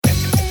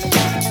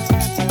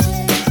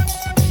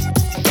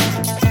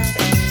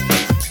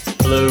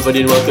Hello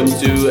everybody and welcome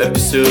to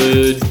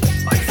episode...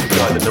 I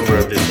forgot the number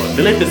of this one.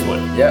 The latest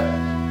one. Yep.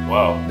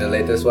 Wow. The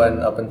latest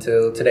one up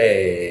until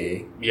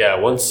today. Yeah,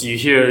 once you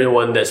hear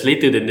one that's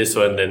later than this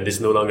one, then this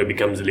no longer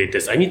becomes the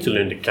latest. I need to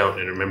learn to count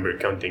and remember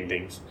counting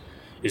things.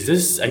 Is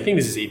this... I think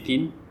this is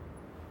 18?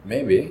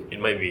 Maybe. It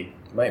might be.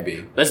 Might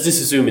be. Let's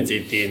just assume it's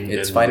 18.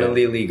 It's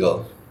finally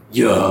legal.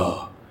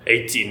 Yeah.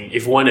 18.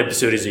 If one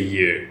episode is a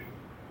year,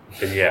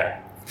 then yeah.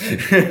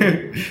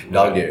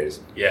 Dog years.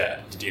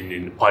 Yeah, in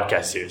the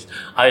podcast series.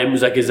 I am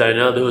Zakir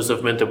Zainal, the host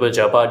of Mental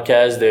Baca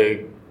Podcast,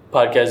 the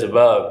podcast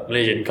about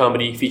Malaysian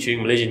comedy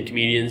featuring Malaysian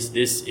comedians.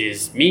 This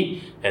is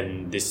me,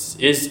 and this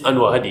is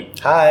Anwar Hadi.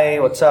 Hi,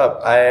 what's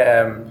up? I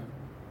am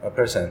a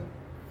person.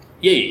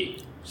 Yay!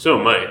 So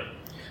am I.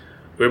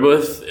 We're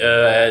both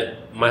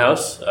at my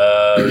house.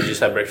 We just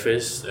had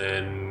breakfast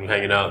and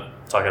hanging out,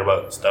 talking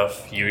about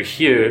stuff. You're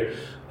here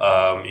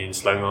in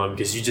Selangor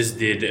because you just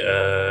did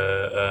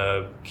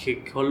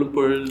Kuala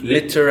Lumpur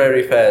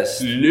Literary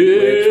Fest.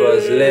 Lit. Which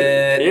was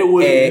lit. It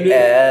was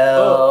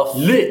AF.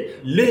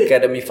 lit.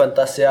 Academy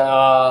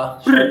Fantasia.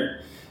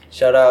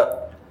 Shout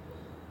out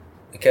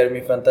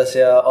Academy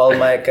Fantasia. All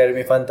my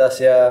Academy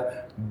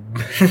Fantasia.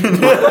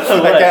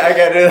 I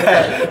can't do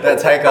that.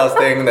 That's Haikal's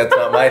thing. That's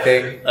not my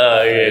thing.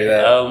 Okay.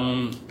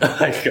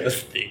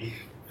 Haikal's thing.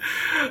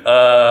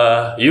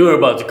 You were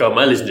about to call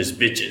my listeners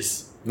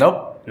bitches.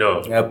 Nope.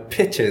 No.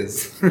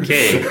 Pitches.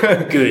 Okay,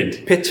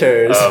 good.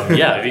 Pictures.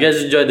 Yeah, if you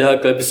guys enjoyed the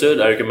Haikal episode,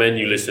 I recommend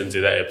you listen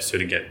to that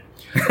episode again.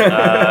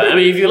 I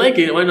mean, if you like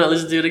it, why not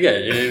listen to it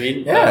again? You know what I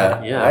mean?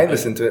 Yeah. I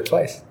listened to it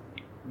twice.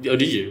 Oh,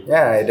 did you?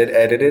 Yeah, I did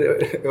edit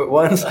it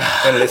once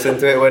and listened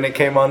to it when it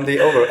came on the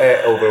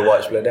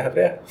Overwatch.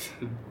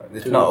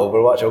 It's not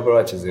Overwatch.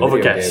 Overwatch is a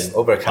Overcast. video game.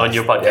 Overcast. On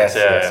your podcast,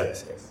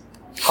 Yes.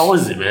 How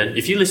was it, man?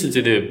 If you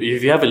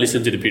haven't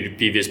listened to the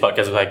previous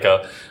podcast with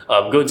Haikal,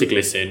 go and take a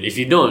listen. If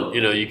you don't,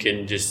 you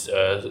can just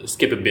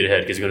skip a bit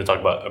ahead because we're going to talk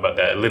about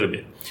that a little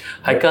bit.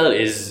 Haikal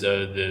is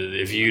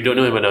if you don't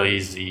know him by now,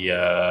 he's the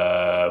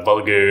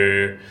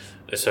vulgar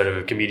sort of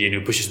a comedian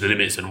who pushes the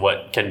limits on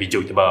what can be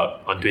joked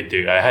about on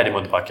Twitter. I had him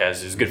on the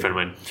podcast. He's a good friend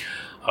of mine.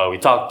 We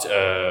talked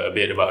a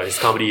bit about his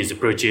comedy, his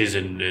approaches,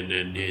 and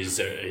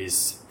his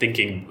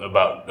thinking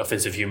about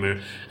offensive humor.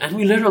 And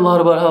we learned a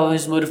lot about how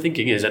his mode of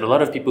thinking is. And a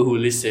lot of people who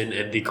listen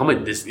and they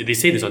comment this, they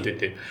say this on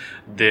Twitter,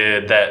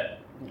 that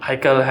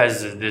Haikal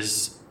has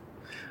this...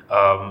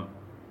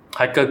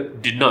 Haikal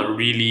did not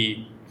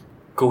really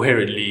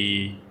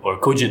coherently or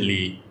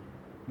cogently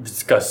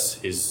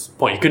discuss his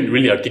point. He couldn't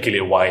really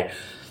articulate why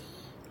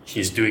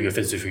he's doing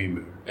offensive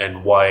humor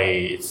and why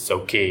it's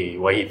okay,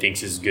 why he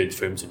thinks it's good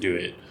for him to do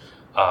it.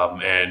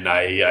 And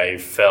I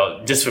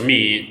felt, just for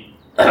me,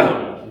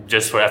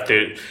 because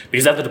after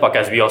the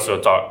podcast we also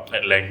talked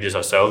at length just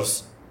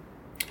ourselves,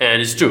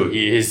 and it's true,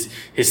 his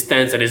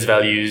stance and his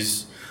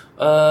values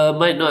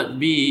might not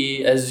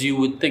be as you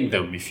would think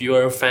them. If you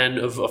are a fan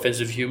of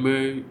offensive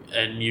humor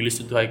and you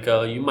listen to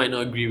Haikal, you might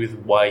not agree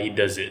with why he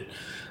does it.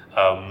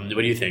 What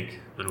do you think?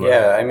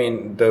 Yeah, I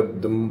mean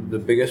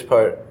the biggest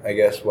part, I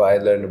guess, what I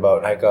learned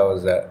about Haikal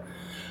was that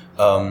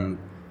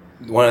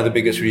one of the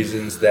biggest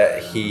reasons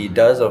that he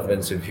does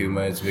offensive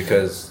humor is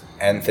because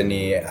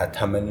Anthony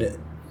Jeselnik.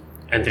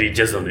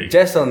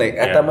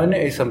 Atamanu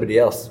is somebody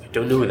else. I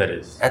don't know who that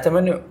is.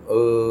 Atamanu,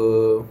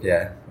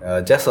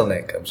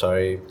 Jeselnik. I'm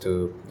sorry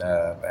to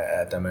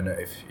Atamanu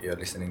if you're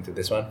listening to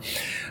this one.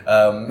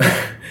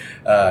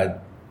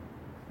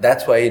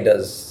 That's why he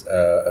does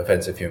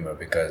offensive humor,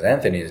 because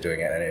Anthony is doing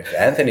it. And if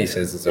Anthony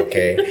says it's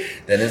okay,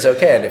 then it's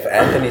okay. And if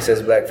Anthony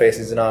says blackface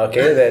is not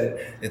okay, then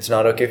it's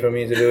not okay for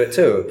me to do it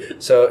too.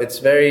 So it's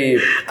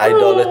very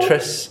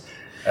idolatrous.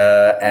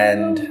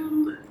 That's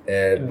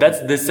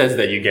the sense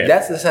that you get.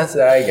 That's the sense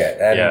that I get.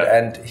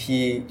 And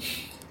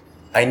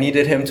I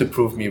needed him to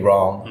prove me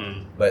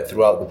wrong. But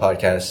throughout the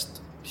podcast,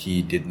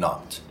 he did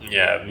not.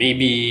 Yeah,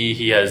 maybe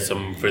he has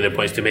some further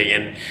points to make,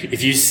 and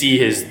if you see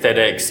his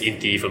TEDx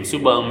Inti from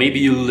Subang, maybe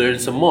you'll learn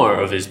some more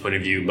of his point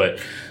of view. But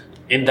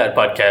in that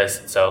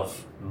podcast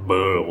itself,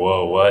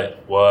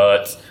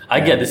 what? I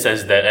get the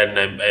sense that,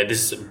 and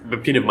this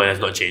opinion of mine has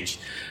not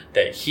changed,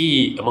 that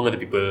he, among other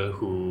people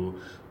who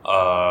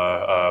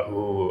are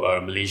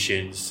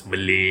Malaysians,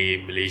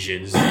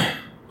 Malaysians,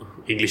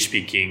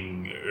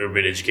 English-speaking,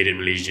 urban-educated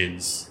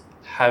Malaysians,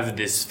 have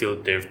this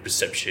filter of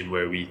perception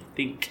where we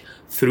think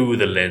through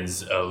the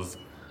lens of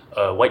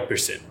a white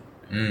person.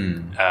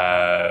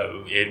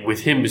 With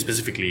him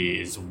specifically,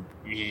 is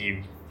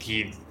he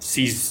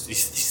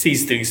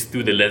sees things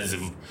through the lens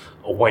of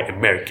a white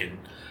American,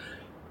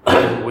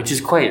 which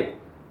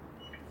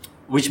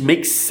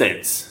makes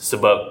sense.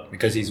 Sebab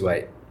because he's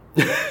white.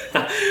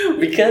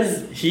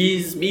 Because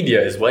his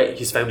media is white,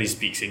 his family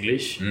speaks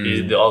English.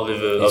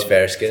 He's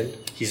fair skinned.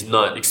 He's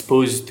not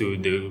exposed to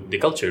the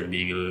culture of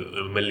being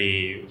a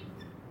Malay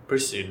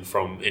person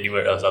from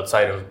anywhere else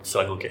outside of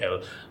Selangor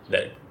KL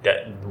that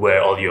where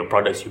all your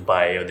products you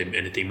buy or the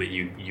entertainment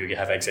you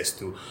have access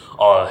to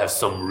all have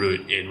some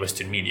root in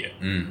Western media.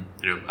 You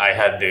know,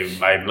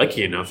 I'm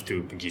lucky enough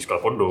to pergi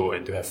sekolah pondok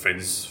and to have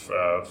friends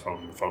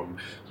from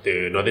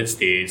the northern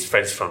states,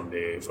 friends from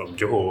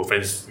Johor,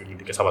 friends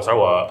dekat Sabah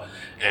Sarawak,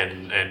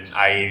 and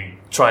I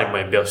try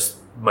my best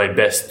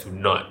to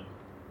not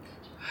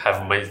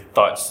have my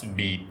thoughts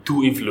be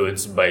too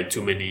influenced by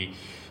too many.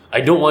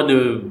 I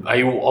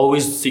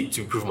always seek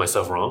to prove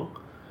myself wrong,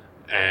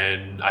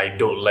 and I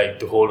don't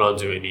like to hold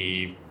on to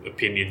any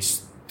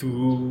opinions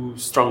too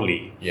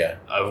strongly.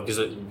 Yeah.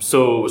 Because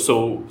so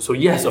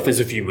yes,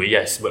 offensive humor,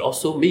 yes, but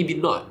also maybe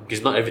not,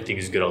 because not everything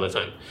is good all the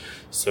time.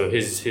 So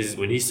his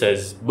when he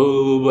says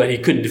boo, and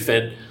he couldn't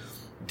defend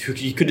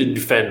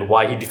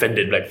why he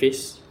defended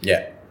blackface.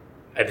 Yeah.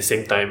 At the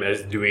same time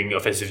as doing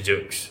offensive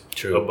jokes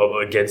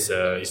against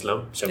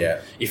Islam. So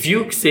if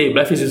you say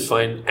blackface is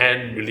fine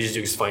and religious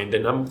jokes is fine,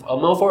 then I'm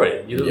all for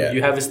it. You know, you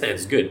have a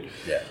stance, good.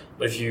 Yeah.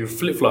 But if you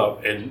flip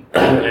flop and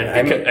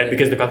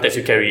because the context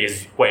you carry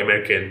is white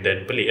American,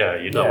 then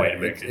you're not white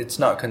American. It's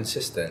not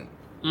consistent.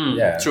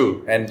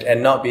 True. And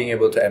not being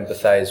able to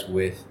empathize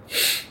with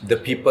the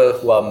people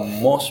who are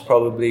most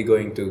probably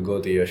going to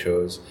go to your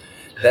shows.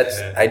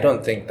 I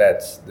don't think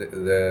that's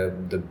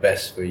the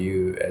best for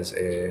you as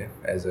a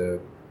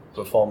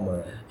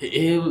performer.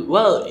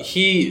 Well,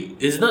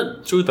 it's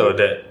not true though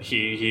that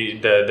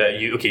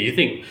you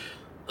think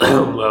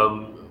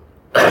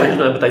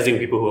advertising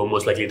people who are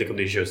most likely to come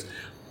to his shows,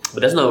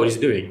 but that's not what he's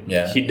doing.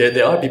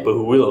 There are people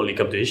who will only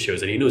come to his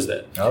shows, and he knows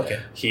that. Okay.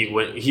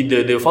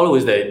 The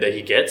followers that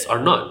he gets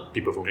are not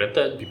people from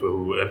Kelantan, people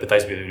who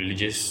empathize with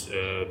religious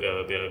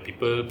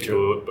people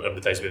who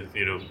empathize with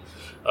people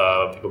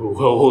who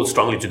hold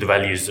strongly to the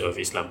values of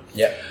Islam.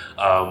 Yeah.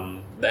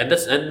 And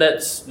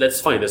that's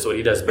fine. That's what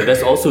he does. But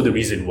that's also the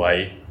reason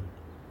why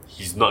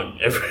he's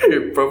not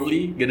ever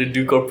probably gonna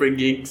do corporate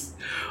gigs,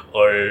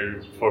 or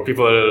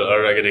people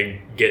are gonna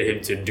get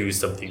him to do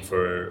something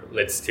for,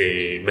 let's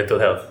say, mental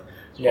health.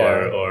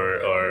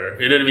 Or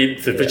you know what I mean,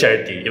 for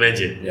charity.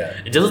 Imagine.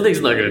 Jonathan Nick's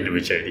not gonna do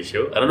a charity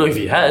show. I don't know if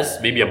he has.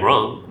 Maybe I'm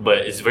wrong, but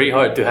it's very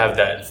hard to have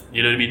that.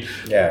 You know what I mean?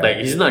 Like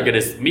he's not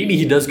gonna. Maybe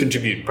he does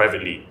contribute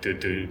privately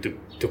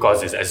to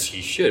causes, as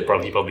he should.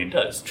 He probably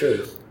does.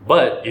 True.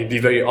 But it'd be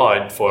very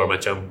odd for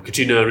macam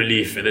Katrina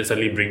relief and then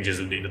suddenly bring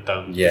Jazzuddin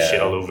datang shit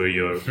all over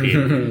your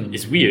feed.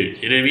 It's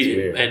weird. You know what I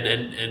mean?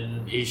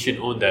 And he should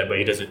own that, but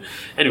he doesn't.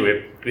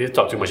 Anyway, we have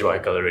talked too much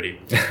about Haikal already.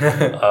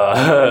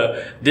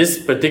 This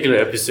particular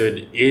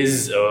episode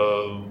is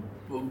going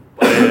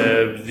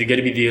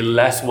to be the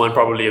last one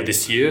probably of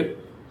this year.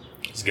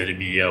 It's going to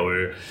be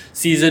our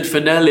season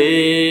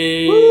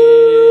finale.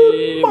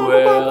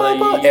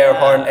 Air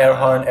horn.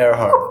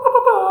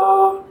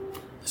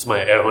 It's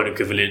my air horn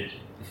equivalent.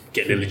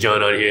 Get Little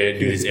John on here and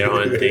do this air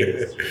horn thing.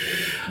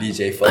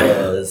 DJ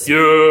Fuzz.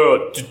 Yeah,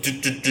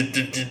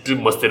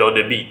 mustard on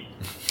the beat.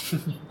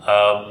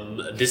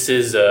 This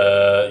is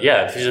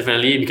season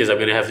finale, because I'm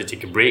gonna have to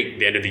take a break.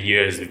 The end of the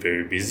year is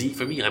very busy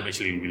for me. I'm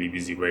actually really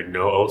busy right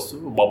now also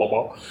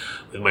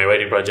with my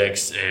writing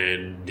projects,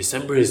 and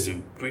December is a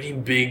pretty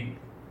big.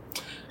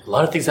 A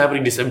lot of things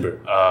happening in December.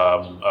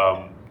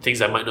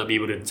 Things I might not be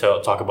able to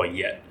talk about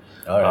yet.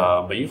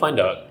 But you find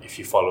out if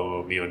you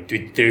follow me on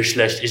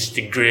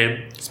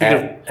Twitter/Instagram.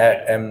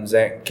 At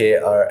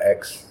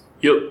MZKRX.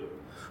 Yup.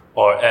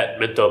 Or at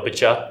Mental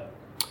Pecah.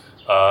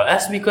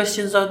 Ask me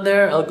questions on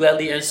there. I'll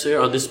gladly answer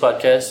on this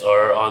podcast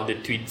or on the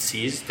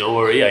tweetsies. Don't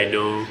worry, I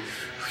know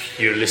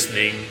you're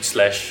listening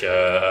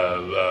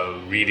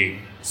 /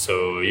 reading.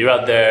 So you're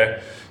out there.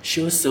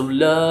 Show some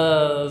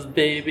love,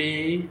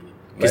 baby.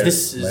 Because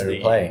this is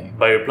by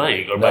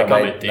replying or by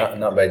commenting.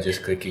 Not by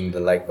just clicking the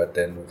like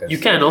button. Because you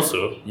can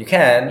also. You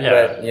can,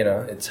 but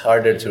it's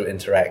harder to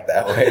interact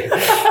that way.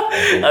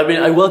 I mean,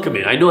 I welcome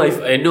it. I know.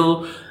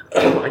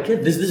 I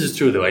get this. This is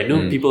true though. I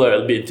know people are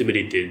a bit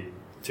intimidated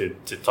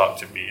to talk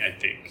to me. I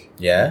think.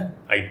 Yeah.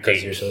 I think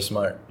because you're so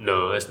smart.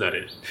 No, that's not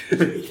it.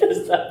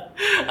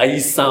 I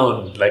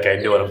sound like I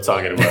know what I'm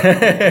talking about.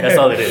 That's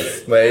all it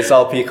is. But it's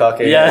all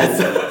peacocking. Yeah,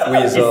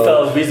 it's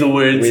all weasel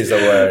words.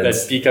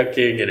 That's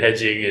peacocking and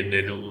hedging and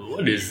then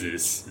what is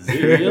this? Is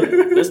it real?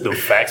 There's no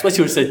facts. What's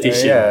your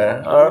citation?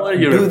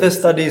 Do the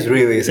studies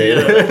really say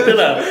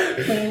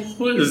that?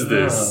 What is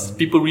this?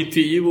 People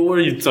retweet you, but what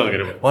are you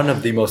talking about? One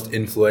of the most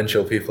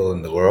influential people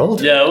in the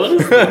world. Yeah, what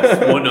is this?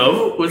 One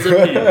of? What's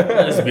that mean?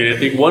 That's mean. I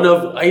think one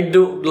of. I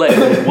don't like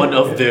one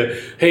of the.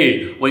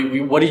 Hey,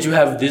 why did you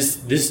have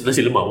this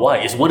nasi lemak? Why?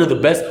 It's one of the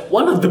best.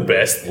 One of the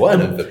best.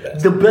 One of the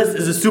best. The best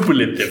is a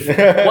superlative.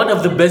 One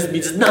of the best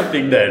means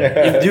nothing. Then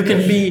if you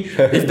can be,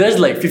 if there's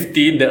like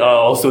 15 that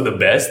are also the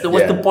best, then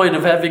what's the point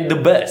of having the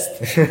best?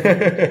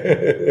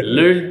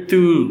 Learn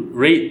to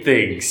rate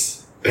things.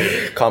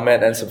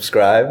 Comment and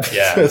subscribe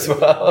Yeah. as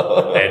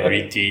well. And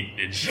retweet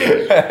and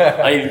share.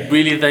 I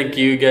really thank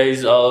you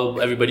guys,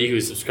 everybody who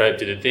subscribed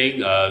to the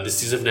thing. The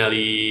season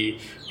finale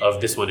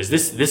of this one is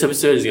this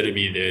episode is gonna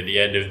be the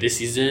end of this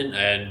season,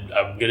 and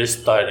I'm gonna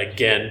start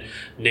again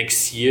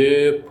next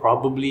year,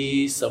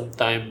 probably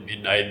sometime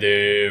in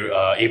either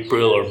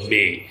April or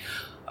May.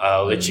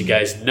 I'll let you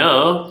guys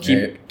know.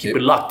 Keep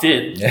it locked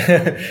in.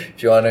 If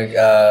you want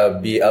to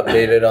be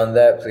updated on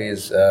that,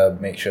 please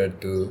make sure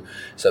to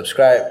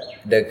subscribe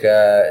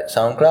dekat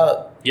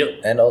SoundCloud.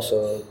 Yep. And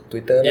also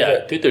Twitter.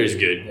 Yeah, Twitter is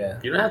good.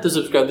 Yeah. You don't have to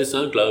subscribe to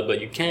SoundCloud,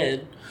 but you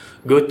can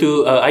go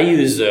to. I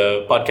use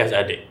Podcast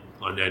Addict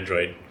on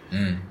Android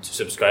to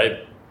subscribe.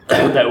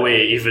 That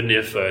way, even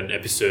if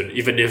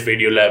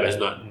Radiolab has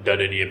not done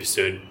any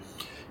episode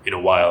in a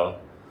while,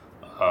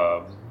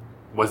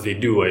 once they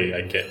do,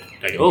 I get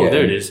like, oh,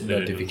 there it is.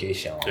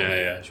 Notification.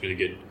 Yeah, it's really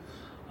good.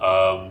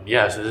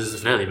 Yeah, so this is the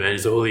finale, man.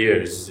 It's the whole year.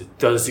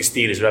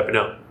 2016 is wrapping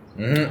up.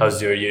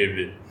 How's your year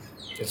been?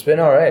 It's been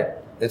alright.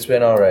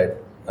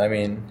 I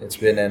mean, it's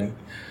been an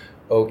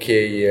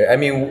okay year. I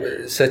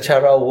mean,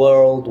 secara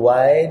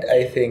worldwide,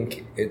 I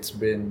think it's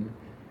been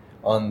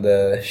on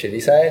the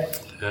shitty side.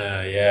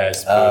 Yeah, I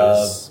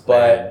suppose.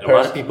 But a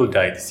lot of people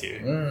died this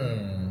year.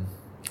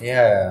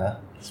 Yeah.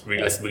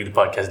 Let's bring the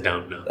podcast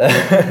down now.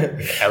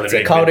 It's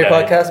a comedy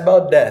podcast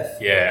about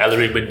death. Yeah, Alan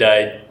Rickman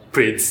died.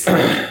 Prince,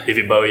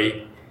 David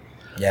Bowie.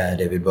 Yeah,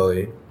 David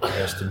Bowie.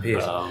 Rest in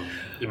peace.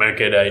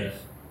 America died.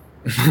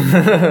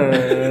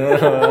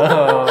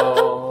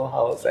 Oh,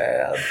 how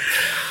sad.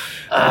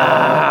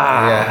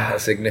 Yeah, a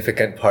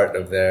significant part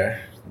of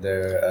their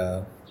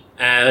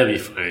That'll be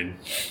fine.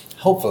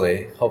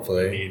 hopefully.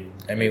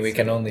 I mean, we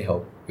can only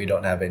hope. We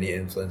don't have any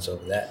influence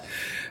over that.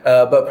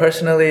 But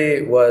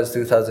personally, was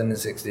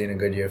 2016 a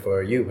good year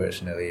for you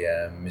personally,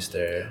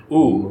 Mr.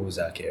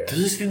 Muzakir?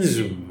 2016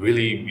 is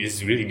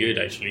really good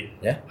actually.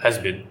 Yeah. Has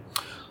been.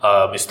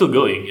 It's still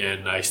going,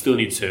 and I still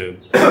need to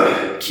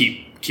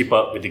keep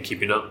up with the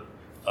keeping up.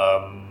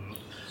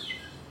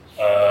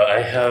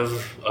 I have.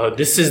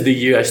 This is the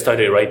year I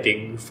started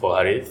writing for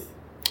Harith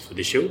for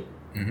the show.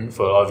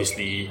 For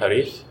obviously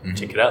Harith,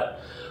 check it out.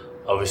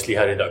 Obviously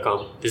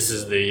Harith.com. This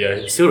is the year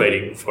I'm still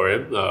writing for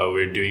him.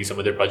 We're doing some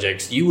other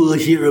projects you will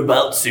hear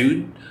about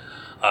soon.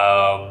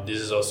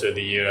 This is also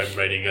the year I'm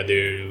writing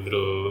other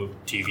little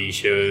TV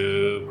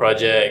show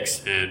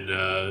projects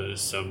and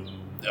some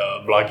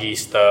bloggy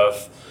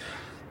stuff.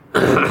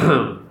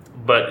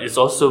 But it's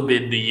also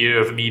been the year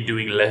of me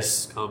doing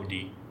less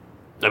comedy.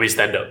 I mean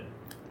stand up.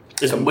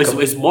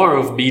 It's more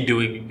of me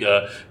doing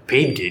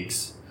paid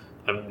gigs.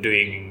 I'm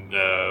doing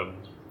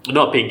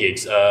not paid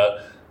gigs.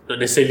 Not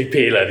necessarily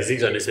paid lah. These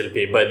gigs aren't necessarily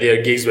paid, but they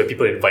are gigs where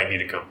people invite me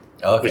to come,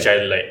 which I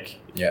like.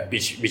 Yeah.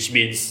 Which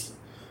means,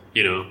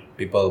 you know,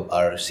 People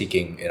are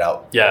seeking it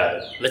out.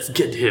 yeah, let's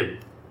get him.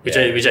 Which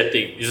I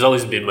think has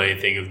always been my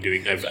thing of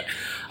doing.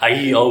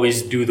 I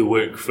always do the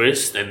work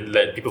first and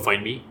let people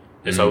find me.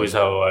 That's always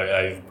how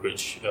I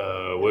approach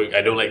work.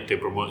 I don't like to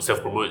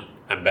self-promote.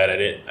 I'm bad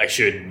at it. I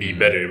should be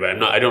better, but I'm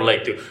not. I don't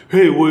like to.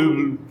 Hey,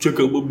 well, check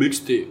out my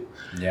mixtape.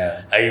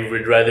 Yeah. I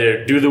would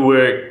rather do the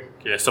work.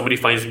 Yeah, somebody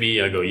finds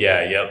me. I go,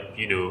 yep.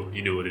 You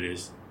know what it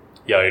is.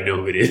 Yeah, I know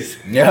who it is.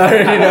 Yeah, I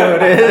already know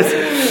what it is.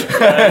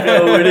 I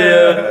know who it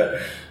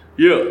is.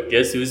 Yo,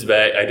 guess who's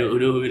back? I don't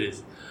know who it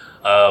is.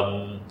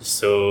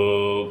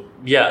 So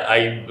yeah,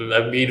 I've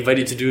been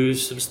invited to do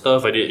some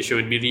stuff. I did a show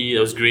in Miri.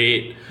 That was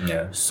great.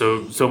 Yeah.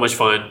 So much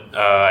fun.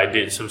 I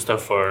did some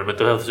stuff for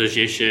Mental Health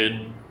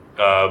Association,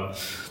 but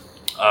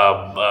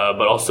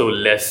also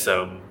less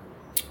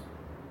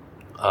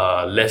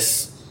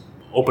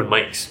open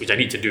mics, which I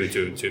need to do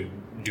to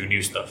do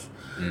new stuff.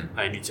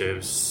 I need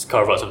to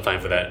carve out some time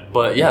for that.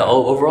 But yeah,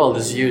 overall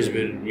this year has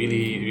been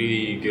really,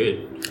 really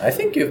good. I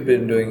think you've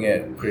been doing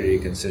it pretty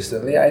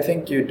consistently. I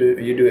think you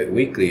do it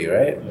weekly,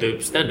 right? The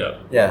stand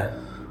up. Yeah.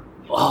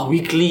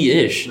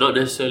 Weekly-ish, not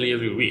necessarily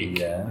every week.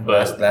 Yeah.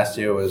 But last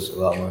year was a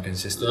lot more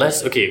consistent.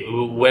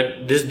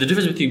 When there's the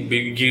difference between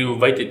being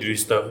invited to do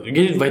stuff.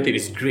 Getting invited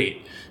is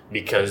great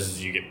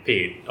because you get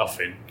paid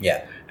often.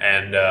 Yeah.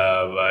 And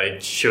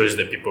it shows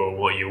that people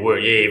want your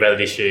work. Yay,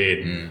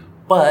 validation.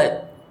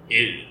 But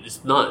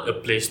it's not a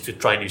place to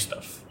try new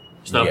stuff.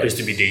 It's not a place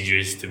to be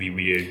dangerous, to be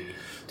weird.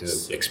 To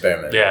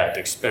experiment. Yeah, to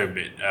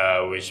experiment,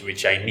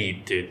 which I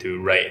need to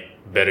write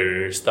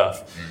better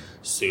stuff.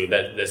 So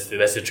that's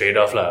the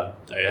trade-off lah.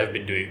 I have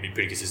been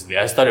pretty consistently.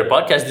 I started a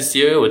podcast this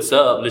year. What's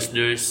up,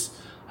 listeners?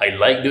 I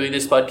like doing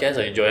this podcast.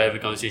 I enjoy having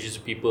conversations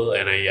with people,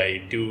 and I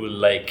do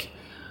like.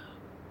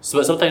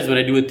 So sometimes when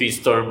I do a tweet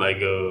storm, I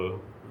go,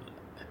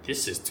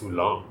 "This is too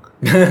long."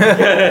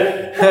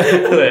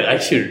 I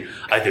should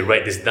either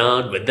write this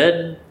down, but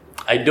then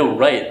I don't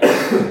write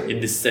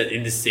in the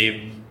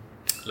same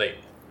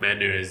like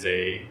manner as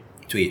a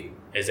tweet,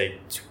 which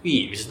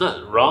is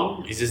not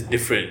wrong. It's just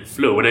different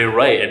flow. When I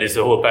write and it's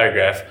a whole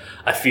paragraph,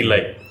 I feel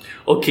like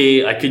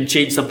okay, I can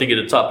change something in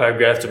the top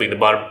paragraph to make the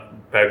bottom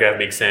paragraph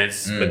make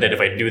sense. But then if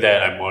I do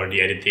that, I'm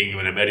already editing.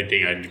 When I'm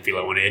editing, I feel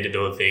I want to edit the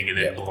whole thing, and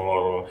then it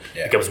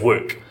becomes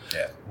work.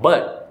 Yeah.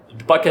 But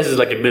the podcast is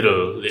like a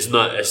middle. It's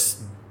not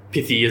as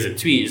pithy as a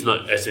tweet. It's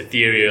not as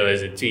ethereal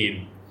as a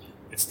tweet.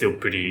 It's still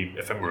pretty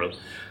ephemeral,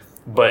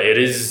 but it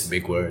is.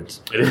 Big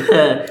words.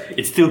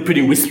 It's still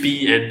pretty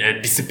wispy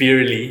and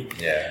disappearly.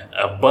 Yeah.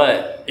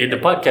 But in the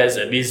podcast,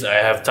 at least I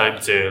have time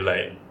to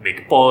like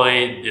make a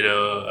point.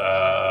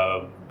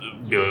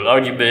 Build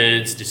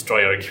arguments,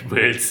 destroy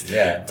arguments.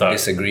 Yeah.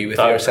 Disagree with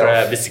talk yourself.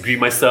 crap, disagree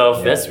myself.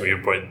 Yeah. That's a very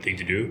important thing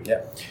to do.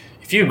 Yeah.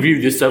 If you agree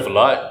with yourself a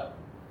lot,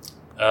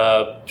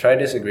 Try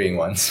disagreeing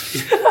once.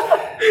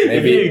 you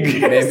maybe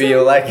agree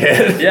you'll like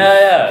it.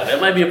 yeah, that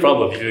might be a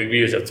problem if you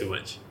agree with yourself too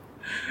much.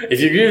 If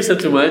you agree with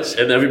yourself too much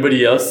and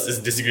everybody else is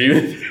disagreeing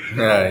with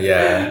you,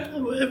 Yeah. that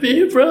might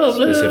be a problem.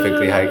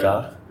 Specifically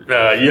Haika.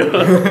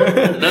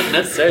 Not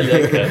necessarily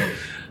like that.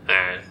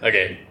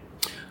 Okay.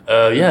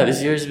 This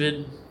year has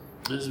been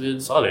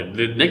solid.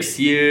 The next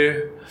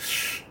year,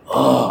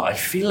 I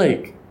feel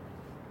like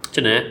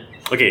macam mana,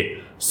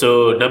 okay.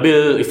 So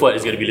Nabil Ifwat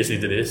is going to be listening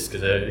to this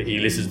because he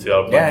listens to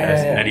our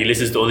podcast and he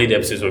listens to only the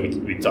episodes where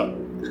we talk.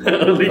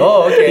 Only.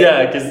 Oh, okay.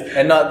 Yeah, because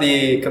And not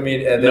the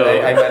comedian, No.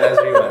 Ayman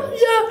Azri one.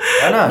 yeah,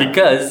 Why not?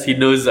 because he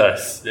knows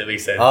us. That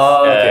makes sense.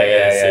 Oh, okay.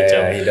 Yeah.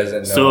 macam. He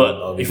doesn't know. So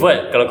all the-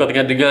 Ifwat, kalau kau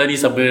tengah dengar ni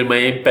sambil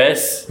main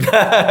PES,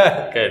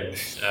 kan,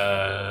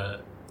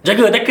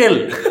 jaga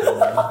tackle.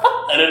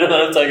 I don't know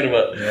what I'm talking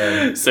about.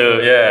 Yeah.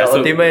 So yeah. Tak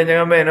So ultimate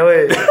jangan main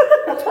oi.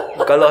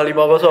 Kalah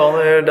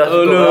 5-0 dah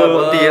cukup lah,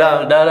 berhenti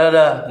lah.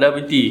 Dah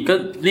berhenti. Kau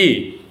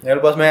ni Yang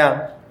lepas mayang.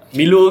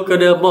 Milo kau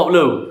dah mop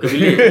belum? Ke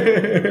bilik?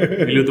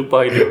 Milo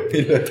tumpah itu.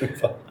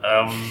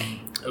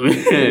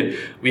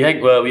 We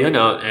hung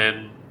out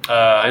and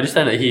I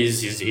understand that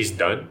he's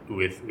done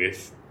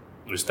with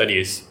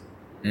studies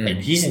and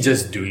he's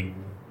just doing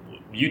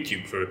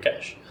YouTube for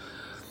cash.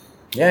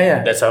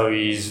 Yeah. That's how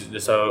he's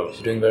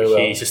doing very well.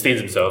 He sustains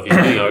himself.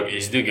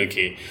 He's doing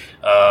okay,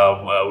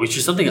 which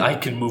is something I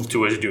can move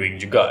towards doing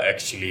juga.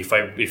 Actually,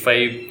 if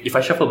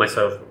I shuffle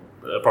myself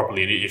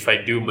properly, if I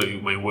do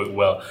my work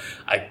well,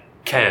 I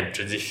can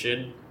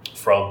transition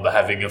from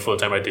having a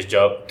full-time writer's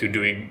job to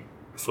doing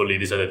fully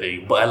this other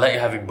thing. But I like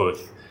having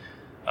both.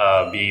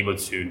 Being able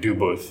to do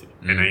both,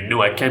 and I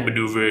know I can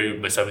maneuver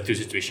myself into a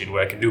situation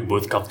where I can do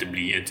both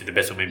comfortably and to the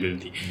best of my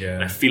ability. Yeah.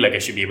 And I feel like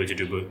I should be able to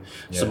do both.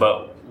 So, Yeah.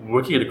 but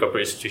working in a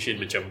corporate situation,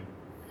 macam,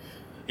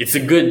 it's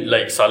a good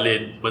like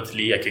solid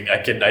monthly. I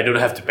don't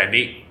have to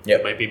panic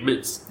Yep. my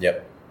payments.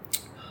 Yep.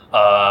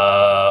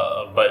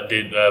 But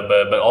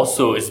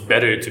also it's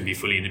better to be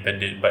fully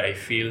independent. But I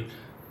feel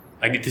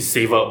I need to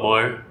save up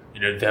more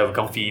in order to have a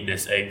comfy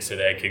nest egg so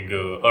that I can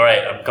go. All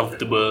right, I'm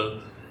comfortable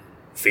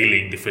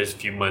failing the first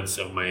few months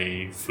of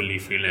my fully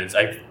freelance.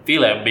 I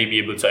feel I may be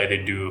able to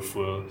either do a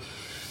full,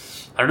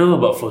 I don't know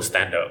about full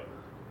stand up,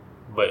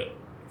 but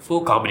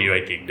full comedy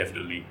writing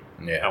definitely.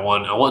 Yeah. I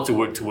want to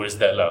work towards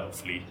that lah,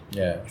 hopefully.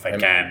 Yeah. If I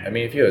can. I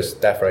mean, if you're a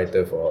staff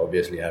writer for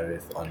obviously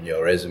Harith on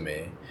your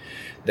resume,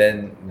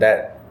 then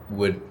that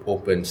would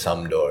open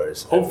some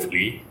doors.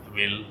 Hopefully, I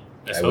mean,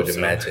 let's I hope would so.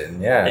 imagine.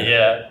 Yeah.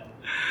 Yeah.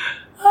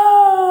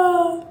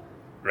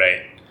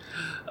 Right.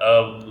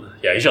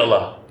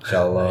 Inshallah.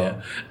 Inshallah. Yeah.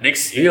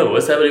 Next year,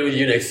 what's happening with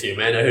you next year,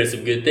 man? I heard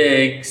some good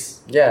things.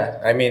 Yeah,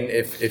 I mean,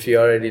 if you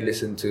already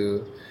listened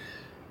to,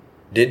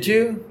 did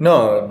you?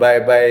 No, by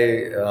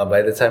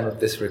the time of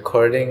this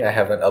recording, I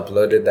haven't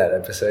uploaded that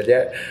episode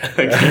yet.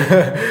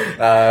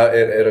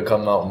 It'll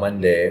come out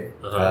Monday.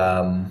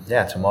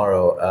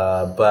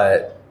 Tomorrow.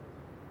 But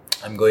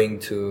I'm going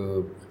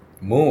to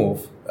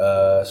move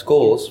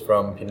schools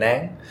from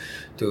Penang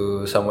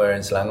to somewhere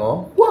in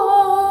Selangor. What?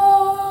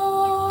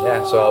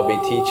 Yeah, so I'll be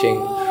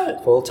teaching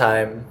full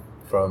time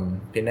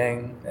from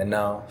Penang, and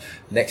now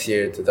next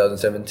year,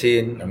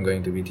 2017, I'm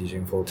going to be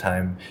teaching full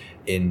time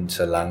in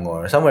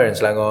Selangor, somewhere in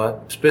Selangor.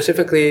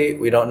 Specifically,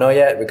 we don't know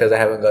yet because I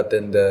haven't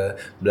gotten the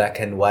black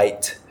and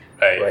white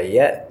right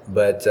yet.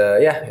 But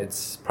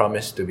it's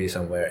promised to be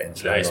somewhere in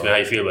Selangor. Nice, man. How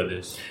you feel about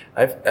this?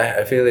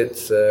 I feel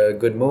it's a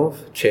good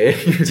move. Che.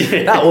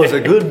 That was a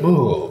good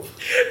move.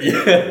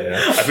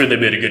 Yeah. I feel they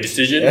made a good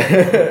decision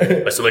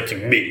by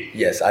selecting me.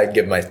 Yes, I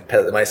give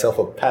myself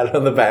a pat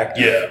on the back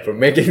Yeah. for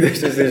making this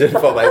decision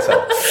for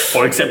myself.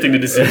 For accepting the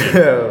decision.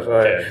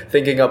 For Yeah.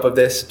 thinking up of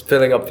this,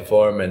 filling up the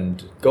form,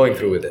 and going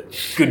through with it.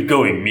 Good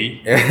going,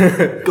 me.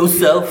 Go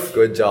self.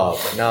 Good job.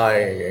 Now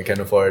I can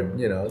afford,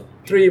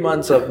 3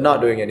 months of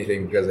not doing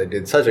anything because I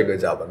did such a good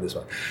job on this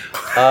one.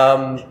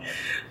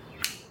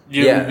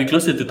 You'll be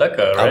closer to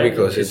Taka, right? I'll be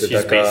closer to She's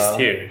Taka. based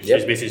here. Yep.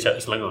 She's based in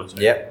Selangor. So.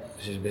 Yep.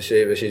 She's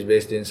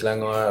based in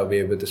Selangor. I'll be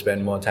able to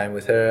spend more time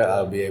with her.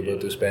 I'll be able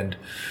to spend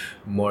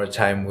more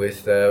time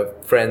with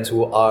friends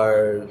who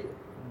are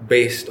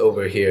based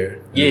over here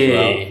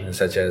Yay. as well,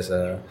 such as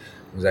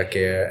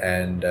Zakir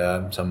and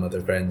some other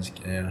friends,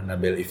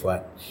 Nabil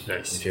Ifwat.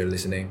 Nice. If you're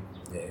listening,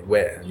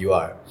 where you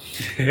are,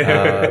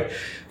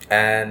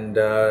 and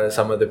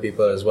some other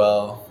people as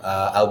well.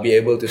 I'll be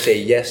able to say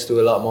yes to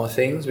a lot more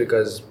things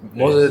because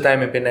most of the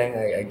time in Penang,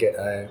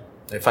 I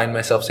find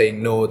myself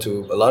saying no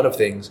to a lot of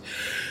things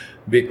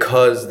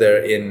because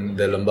they're in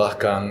the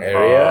Lembahkang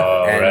area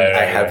and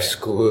I have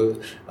school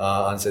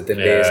on certain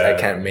days, I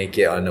can't make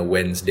it on a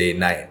Wednesday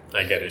night.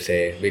 I get it.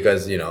 Say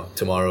because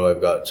tomorrow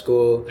I've got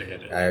school. I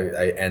get it.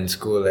 I end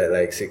school at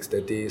like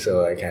 6:30,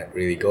 so I can't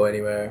really go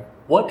anywhere.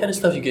 What kind of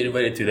stuff you get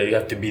invited to that you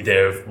have to be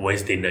there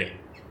Wednesday night?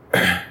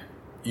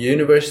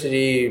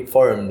 University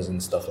forums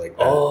and stuff like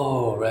that.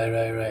 Oh,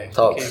 right.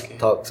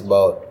 Talks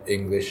about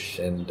English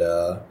and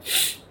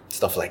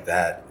stuff like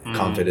that.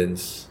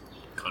 Confidence.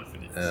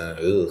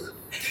 Ugh.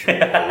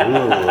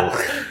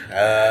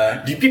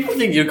 Do people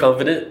think you're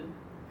confident?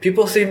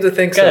 People seem to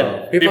think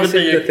so. People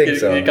seem to think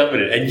so. You're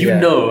confident, and you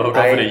know how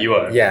confident you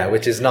are. Yeah,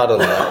 which is not a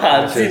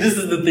lot. See, this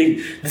is the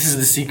thing. This is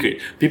the secret.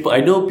 I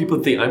know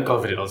people think I'm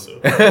confident also.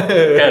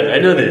 I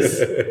know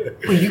this.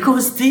 But you go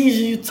on stage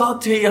and you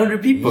talk to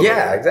 800 people.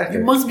 Yeah, exactly.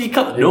 You must be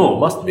confident. No,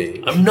 must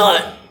be. I'm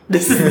not.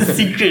 This is the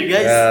secret,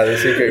 guys. Yeah, the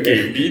secret.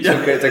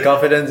 Secret to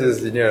confidence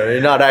is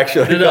you're not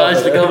actually. No,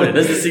 actually confident.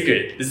 That's the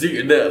secret.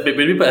 When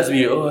people ask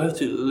me, I have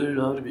to learn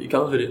how to be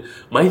confident.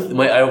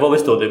 I've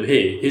always told them,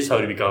 hey, here's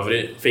how to be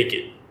confident. Fake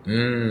it.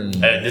 And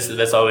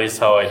that's always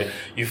how I do.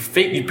 You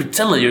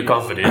pretend like you're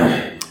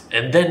confident,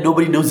 and then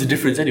nobody knows the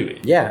difference anyway.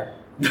 Yeah.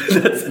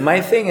 That's my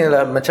thing is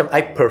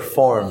I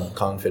perform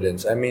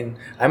confidence. I mean,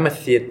 I'm a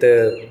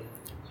theater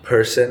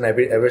person.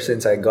 Ever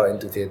since I got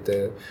into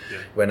theater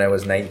when I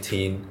was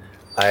 19,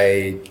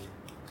 I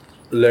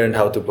learned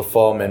how to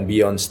perform and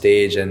be on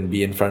stage and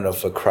be in front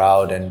of a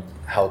crowd and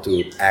how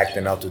to act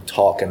and how to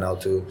talk and how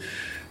to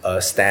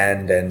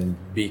stand and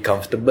be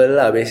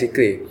comfortable,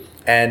 basically.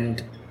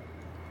 And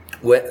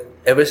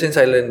ever since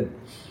I learned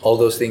all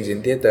those things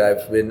in theater,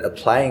 I've been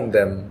applying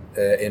them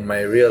in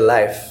my real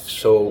life.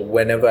 So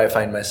whenever I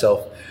find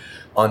myself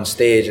on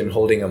stage and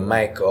holding a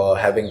mic or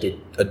having to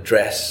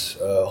address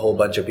a whole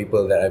bunch of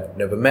people that I've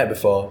never met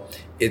before,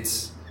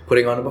 it's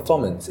putting on a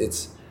performance.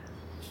 It's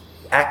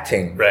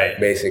acting,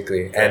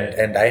 basically.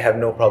 And I have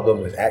no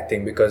problem with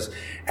acting because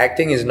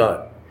acting is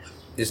not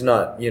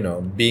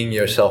being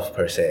yourself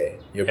per se.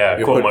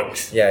 Quote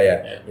marks.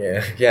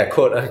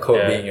 Quote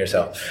unquote being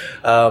yourself.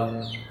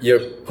 You're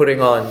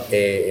putting on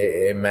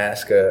a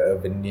mask, a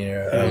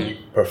veneer, a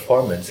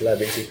performance,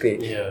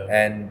 basically.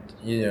 And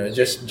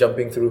just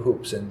jumping through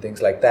hoops and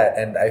things like that.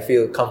 And I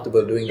feel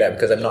comfortable doing that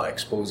because I'm not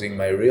exposing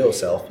my real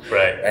self.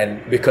 Right.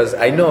 And because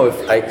I know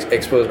if I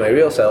expose my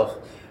real self,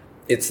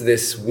 it's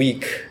this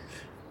weak,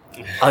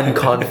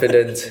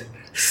 unconfident,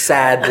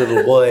 sad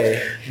little boy.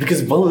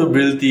 Because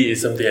vulnerability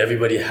is something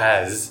everybody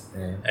has,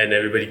 and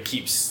everybody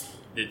keeps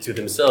it to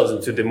themselves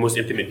and to the most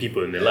intimate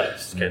people in their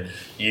lives.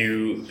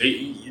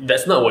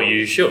 That's not what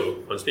you show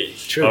on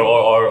stage.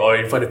 Or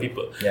in front of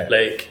people.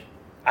 Like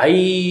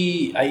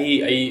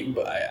I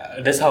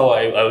that's how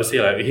I would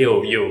say, like,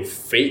 hey,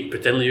 fake,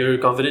 pretend like you're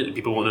confident.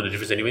 People won't know the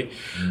difference anyway.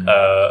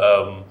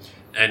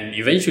 And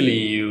eventually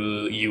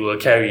you will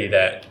carry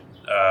that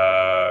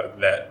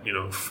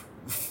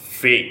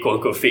fake, quote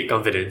unquote, fake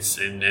confidence,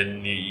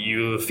 and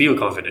you feel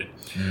confident.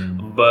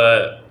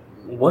 But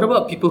what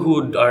about people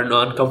who are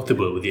not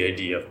comfortable with the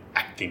idea of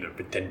acting or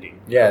pretending?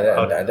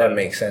 That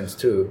makes sense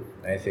too,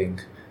 I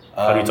think.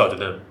 How do you talk to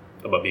them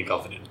about being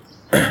confident?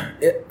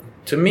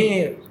 To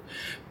me,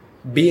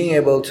 being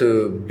able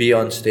to be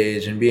on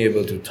stage and being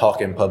able to talk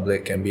in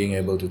public and being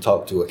able to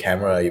talk to a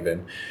camera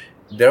even,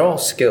 they're all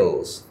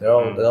skills. They're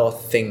all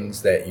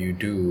things that you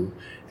do.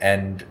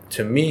 And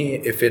to me,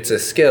 if it's a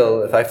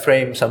skill, if I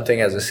frame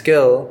something as a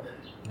skill,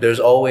 there's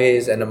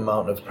always an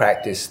amount of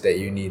practice that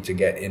you need to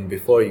get in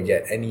before you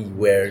get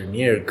anywhere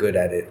near good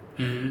at it.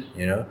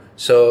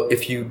 So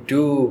if you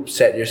do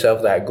set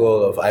yourself that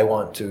goal of, I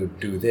want to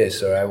do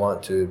this, or I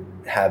want to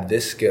have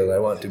this skill, I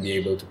want to be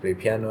able to play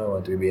piano, I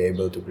want to be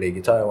able to play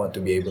guitar, I want to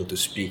be able to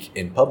speak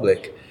in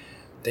public,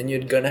 then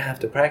you're gonna have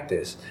to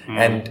practice.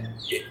 And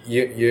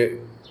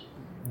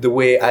the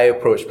way I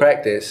approach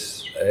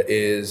practice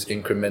is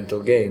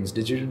incremental gains.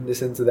 Did you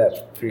listen to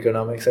that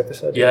Freakonomics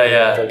episode?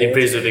 In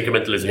praise of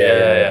incrementalism.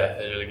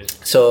 Really good.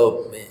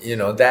 So,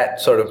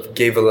 that sort of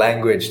gave a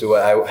language to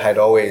what I had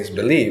always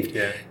believed.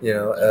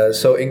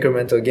 So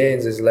incremental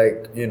gains is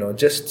like,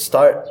 just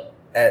start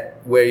at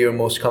where you're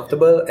most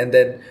comfortable and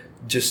then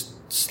just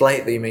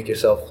slightly make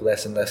yourself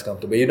less and less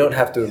comfortable. You don't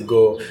have to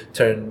go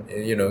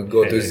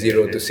to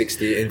 0 to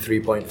 60 in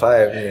 3.5.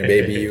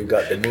 Baby, you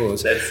got the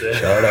moves.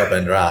 Shut up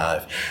and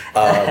drive.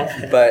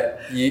 But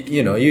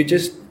you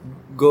just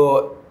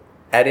go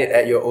at it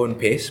at your own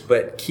pace,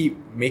 but keep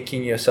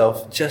making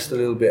yourself just a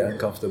little bit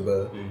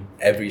uncomfortable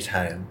every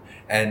time.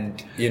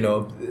 And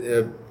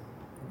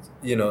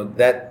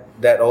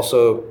that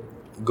also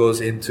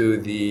goes into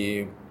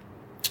the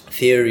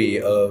theory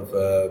of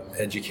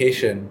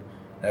education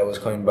that was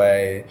coined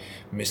by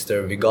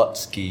Mr.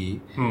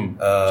 Vygotsky.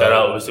 Shout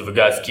out Mr.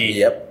 Vygotsky.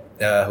 Yep,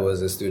 who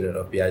was a student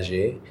of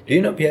Piaget. Do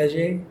you know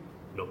Piaget?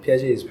 No.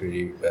 Piaget is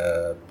pretty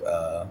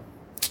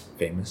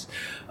famous.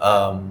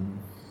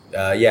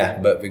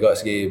 But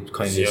Vygotsky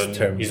coined this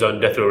term. He's on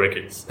Death Row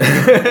Records.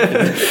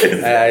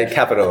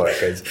 Capitol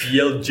Records.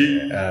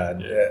 PLG.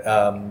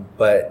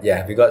 But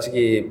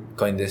Vygotsky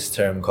coined this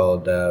term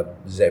called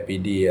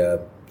ZPD,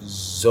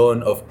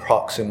 zone of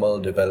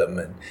proximal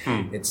development.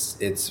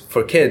 It's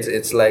for kids.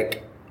 It's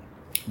like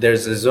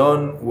there's a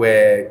zone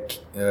where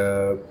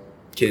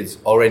kids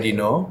already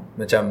know,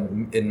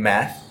 macam in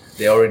math,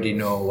 they already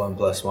know 1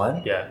 plus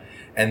 1. Yeah.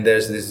 And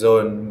there's this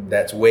zone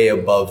that's way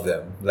above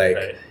them, like,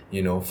 Right.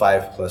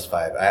 5 plus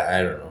 5.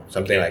 I don't know,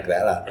 something like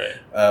that. Lah.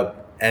 Right.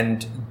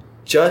 And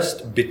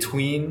just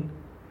between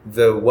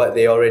what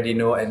they already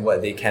know and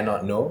what they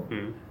cannot know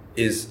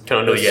is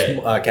Cannot know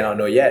yet. cannot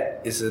know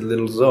yet is a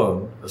little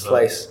zone, a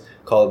slice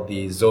called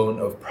the zone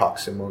of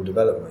proximal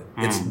development.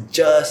 It's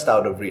just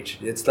out of reach.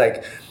 It's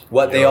like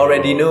what they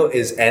already know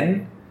is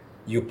n,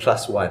 you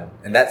plus 1,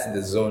 and that's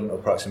the zone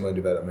of proximal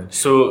development.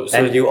 So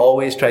And you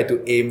always try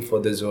to aim for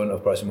the zone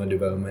of proximal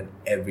development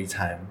every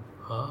time.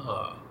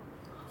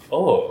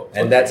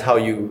 And that's how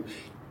you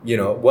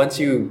once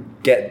you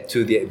get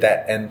to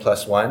that n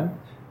plus 1,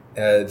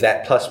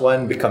 that plus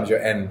 1 becomes your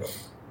n.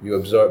 You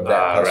absorb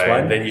that plus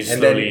right. 1, Then you and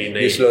slowly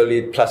then you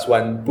slowly plus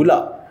 1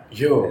 pula.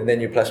 Yo. And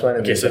then you plus 1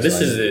 and Okay, then so plus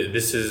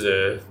this is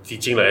a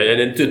teaching, like, and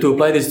then to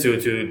apply this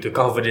to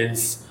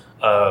confidence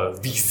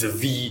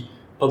vis-a-vis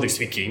public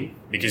speaking,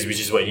 because which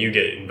is what you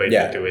get invited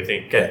Yeah. to, I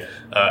think. Okay?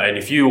 And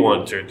if you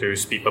want to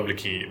speak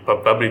publicly,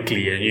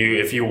 and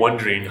if you're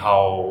wondering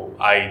how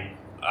I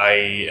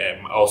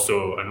am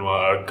also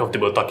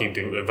comfortable talking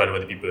to in front of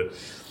other people,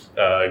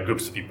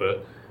 groups of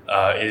people,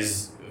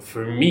 is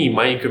for me,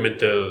 my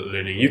incremental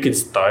learning. You can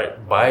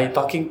start by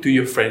talking to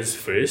your friends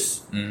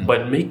first,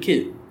 but make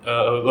it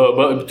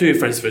to your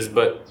friends first,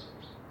 but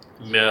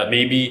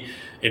maybe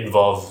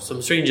involve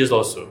some strangers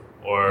also,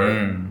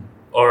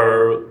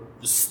 or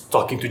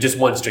talking to just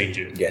one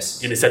stranger.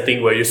 Yes. In a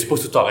setting where you're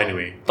supposed to talk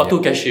anyway. Talk to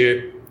a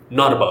cashier,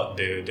 not about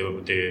the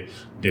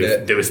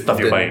stuff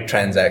you're buying.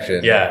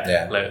 Transaction.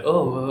 Yeah. Like,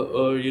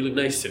 oh, you look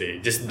nice today.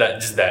 Just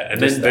that. And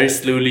then very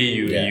slowly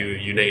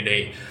you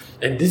naik.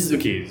 And this is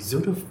okay.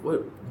 Zone of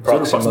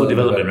proximal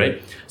development,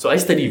 right? So I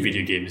studied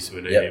video games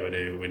when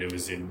I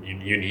was in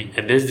uni,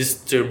 and there's this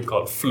term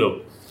called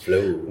flow.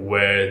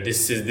 Where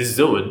this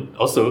zone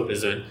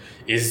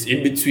is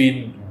in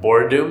between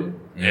boredom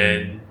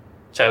and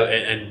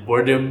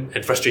boredom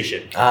and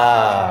frustration.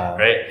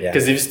 Right?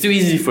 Because if it's too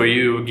easy for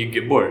you, you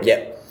get bored.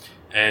 Yep.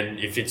 And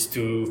if it's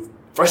too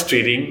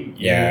frustrating,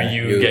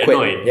 you get quit.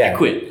 annoyed. Yeah. You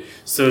quit.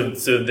 So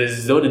the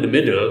zone in the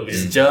middle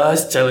is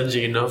just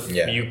challenging enough.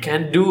 Yeah. You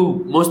can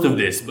do most of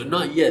this, but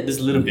not yet this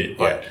little bit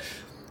part.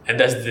 And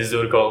that's the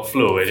zone called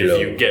flow. And if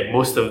you get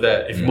most of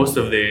that, if most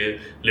of the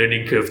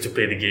learning curve to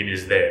play the game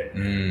is there,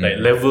 like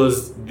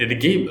levels, the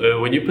game,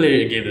 when you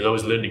play a game, there's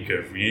always a learning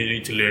curve. You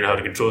need to learn how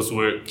the controls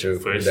work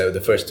first.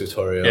 The first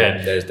tutorial,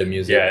 there's the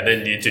music. Yeah, and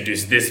then you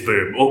introduce this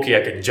verb. Okay,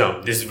 I can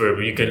jump. This verb,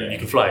 you can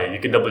fly. You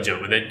can double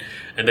jump.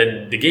 And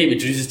then the game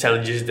introduces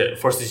challenges that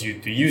forces you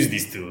to use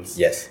these tools.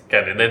 Yes.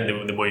 And then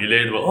the more you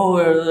learn,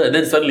 and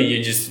then suddenly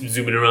you're just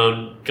zooming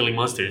around killing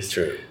monsters.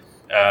 True.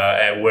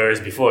 And whereas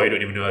before you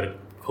don't even know how to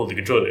hold the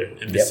controller.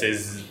 And this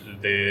is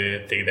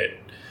the thing that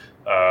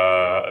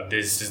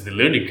this is the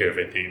learning curve,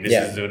 I think. This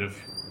is the zone of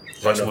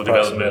proximal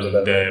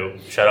development. The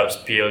shout outs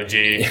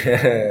PLJ,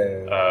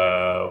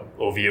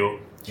 OVO.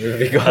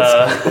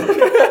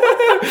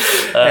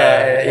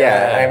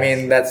 I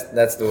mean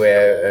that's the way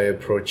I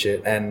approach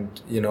it.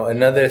 And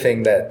another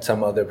thing that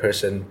some other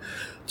person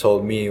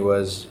told me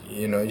was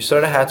you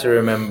sort of had to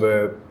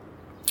remember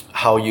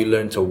how you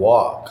learn to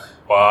walk.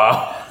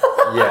 Wow.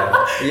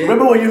 Yeah.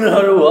 Remember when you learn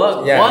how to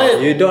walk? Yeah. What?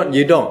 You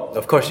don't.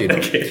 Of course you don't.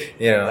 Okay.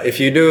 If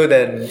you do,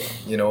 then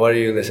what are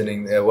you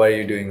listening? What are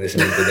you doing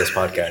listening to this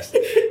podcast?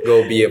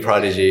 Go be a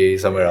prodigy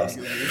somewhere else.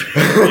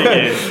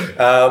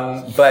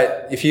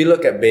 But if you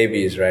look at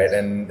babies, right,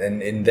 and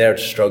in their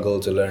struggle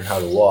to learn how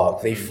to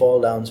walk, they fall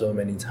down so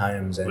many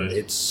times, and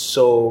it's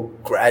so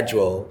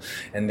gradual,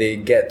 and they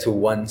get to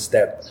one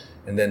step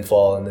and then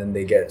fall, and then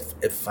they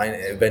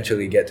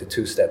eventually get to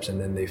 2 steps,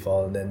 and then they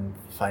fall, and then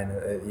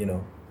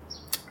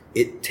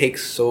it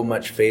takes so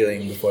much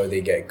failing before they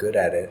get good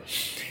at it.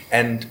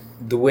 And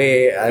the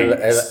way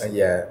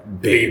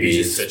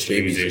babies are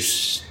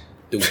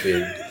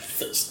stupid.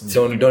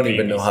 don't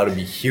even know how to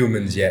be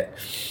humans yet.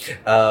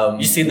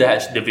 You seen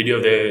the video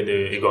of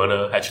the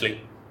iguana hatchling?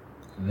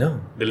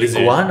 No. The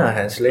lizard. Iguana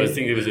hatchling? I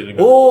think it was an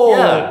iguana. Oh!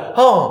 Yeah.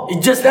 Oh!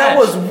 It just that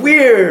hatched. was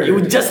weird! It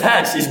would just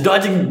hatch. It's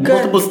dodging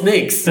multiple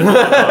snakes.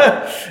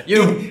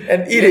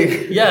 and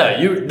eating. Yeah,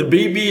 the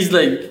babies,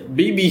 like,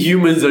 baby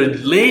humans are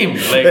lame.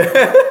 Like,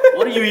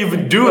 what are you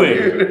even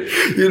doing?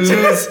 You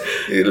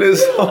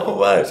lose so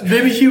much.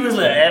 Baby humans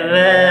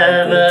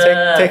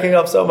like taking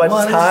up so much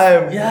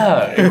time.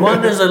 Yeah,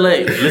 iguanas are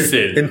like,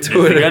 listen,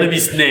 Intuitive. there gotta be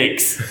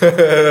snakes.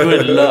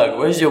 Good luck.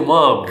 Where's your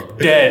mom?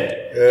 Dead.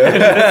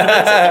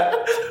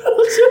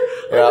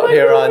 You're out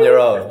here on your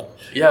own.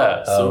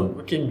 Yeah, so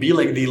we can be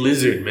like the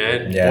lizard,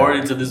 man. Yeah. Born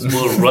into this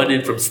world,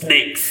 running from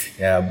snakes.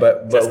 Yeah,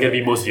 but That's gonna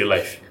be most of your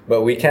life.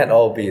 But we can't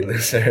all be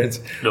lizards.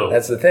 No.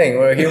 That's the thing.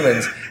 We're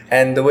humans.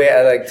 And the way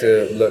I like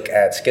to look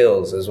at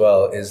skills as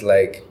well is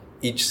like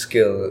each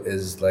skill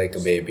is like a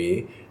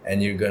baby,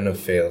 and you're gonna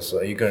fail.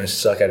 So you're gonna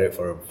suck at it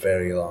for a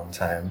very long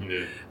time.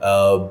 Yeah.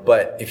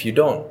 But if you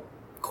don't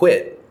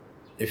quit,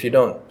 if you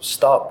don't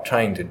stop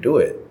trying to do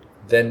it,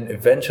 then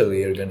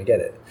eventually you're going to get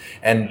it.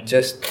 And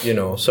just,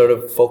 sort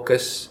of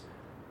focus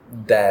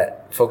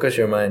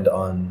your mind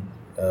on,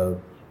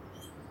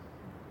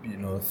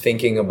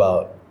 thinking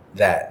about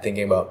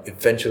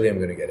eventually I'm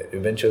going to get it.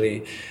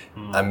 Eventually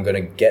I'm going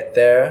to get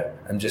there.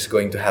 I'm just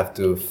going to have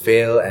to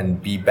fail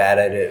and be bad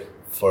at it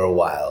for a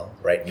while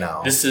right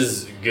now. This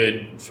is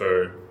good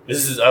for,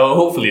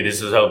 hopefully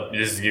this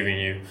is giving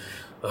you,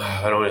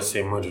 I don't want to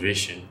say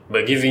motivation,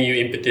 but giving you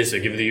impetus or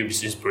giving you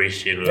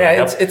inspiration.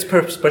 Yeah, it's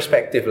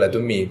perspective to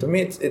me. To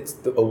me, it's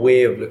a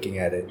way of looking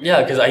at it.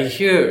 Yeah, because I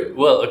hear,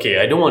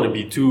 I don't want to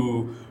be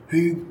too,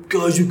 hey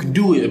guys, you can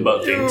do it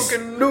about things. You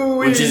can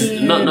do it. Which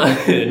is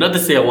not to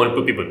say I want to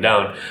put people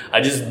down.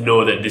 I just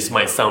know that this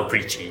might sound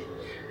preachy.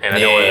 And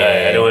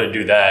I don't want to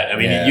do that. I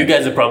mean, you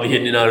guys are probably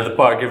hitting it out of the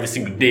park every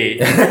single day,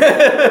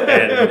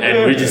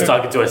 and we're just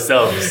talking to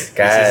ourselves.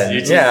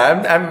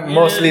 I'm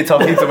mostly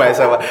talking to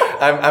myself.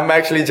 I'm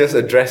actually just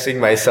addressing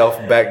myself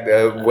back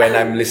when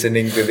I'm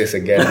listening to this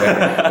again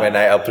when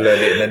I upload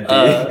it.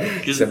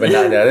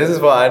 Sebenarnya, this is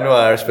for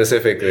Anwar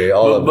specifically.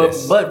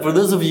 But for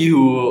those of you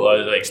who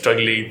are like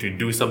struggling to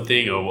do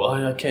something, or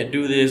I can't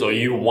do this, or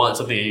you want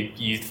something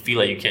you feel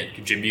like you can't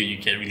contribute, you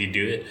can't really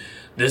do it.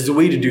 There's a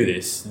way to do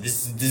this.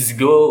 This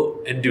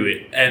go and do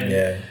it, and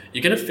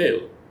you're gonna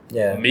fail.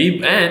 Yeah.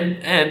 Maybe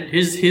and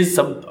here's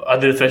some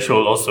other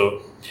threshold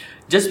also.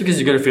 Just because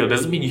you're gonna fail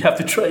doesn't mean you have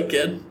to try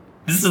again.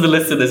 This is the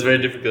lesson that's very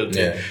difficult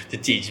to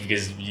teach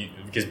because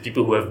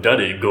people who have done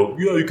it go,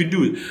 yeah, you can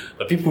do it.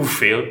 But people who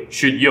fail you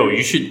should.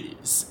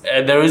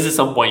 And there is at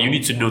some point you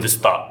need to know to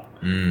stop.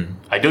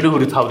 I don't know how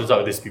to talk to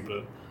these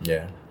people.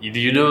 Yeah. Do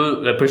you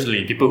know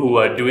personally people who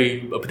are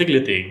doing a particular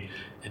thing?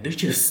 And they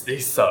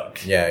suck.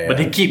 Yeah. But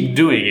they keep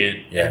doing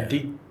it. Yeah. And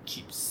they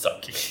keep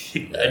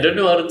sucking. I don't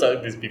know how to talk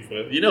to these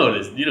people. You know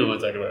this. You know what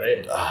I'm talking about,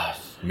 right?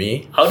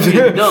 Me? How do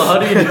you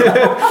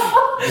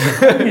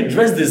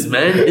address this,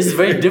 man? It's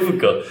very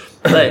difficult.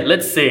 Like,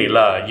 let's say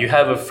you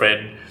have a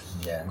friend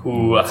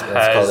who let's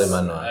call him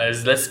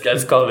Anwar.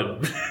 Let's call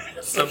him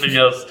something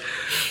else.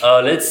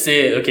 Let's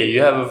say,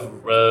 you have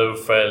a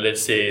friend,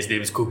 let's say his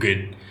name is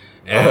Kugan.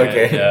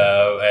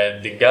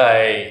 And the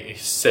guy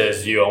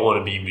says, I want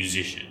to be a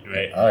musician,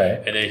 right?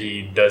 Alright. And then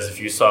he does a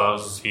few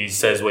songs. He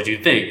says what you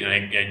think,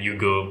 and you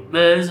go,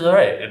 man, it's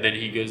alright. And then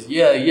he goes,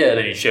 yeah. And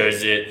then he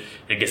shares it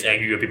and gets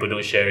angry when people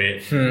don't share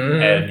it.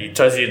 And he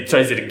tries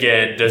it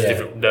again.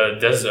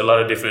 Does a lot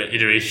of different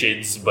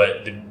iterations,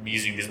 but the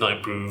music does not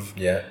improve.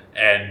 Yeah.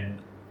 And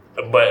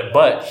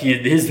but he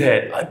in his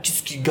head, I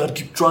just gotta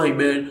keep trying,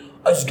 man.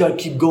 I just gotta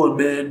keep going,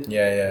 man.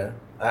 Yeah.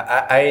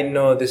 I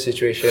know this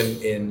situation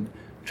in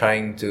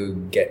trying to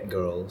get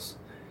girls,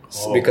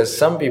 because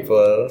some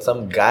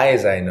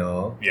guys I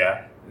know,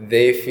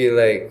 they feel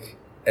like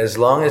as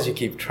long as you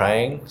keep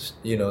trying,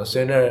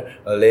 sooner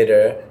or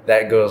later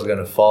that girl's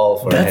gonna fall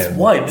for him. That's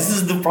why this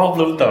is the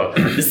problem, though.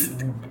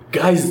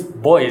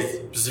 Boys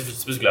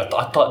specifically, I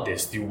thought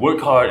this: you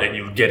work hard and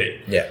you'll get it.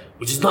 Yeah.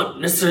 Which is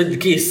not necessarily the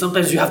case.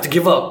 Sometimes you have to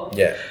give up.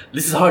 Yeah.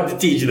 This is hard to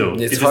teach, though.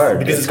 It's hard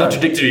because it's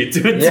contradictory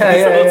to someone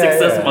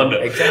successful.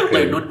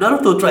 Exactly. Like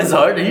Naruto tries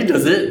hard and he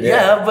does it.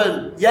 Yeah,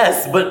 but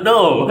yes, but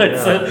no.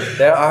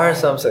 There are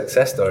some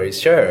success stories,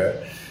 sure,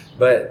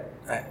 but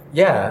I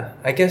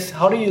guess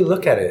how do you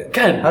look at it?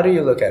 How do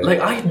you look at it?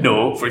 Like I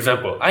know, for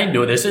example,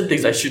 there's certain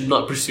things I should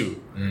not pursue.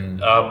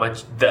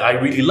 That I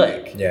really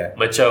like. Yeah.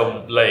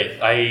 Macam like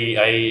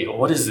I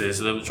what is this?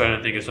 I'm trying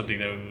to think of something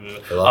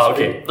that.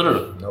 Philosophy?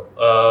 No.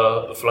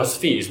 Nope.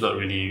 Philosophy is not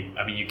really.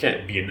 I mean, you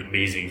can't be an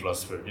amazing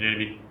philosopher. You know what I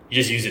mean? You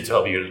just use it to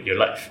help your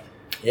life.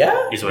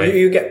 Yeah.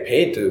 You get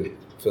paid to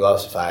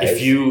philosophize.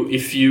 If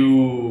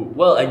you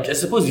I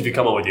suppose if you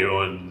come up with your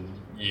own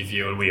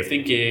way of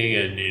thinking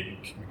and it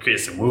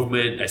creates a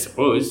movement, I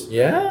suppose.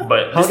 Yeah.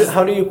 But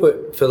how do you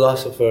put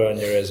philosopher on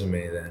your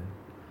resume then?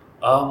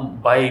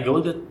 By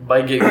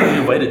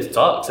getting invited to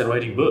talks and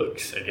writing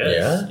books, I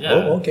guess. Yeah.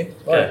 Oh, okay.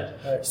 All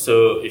right.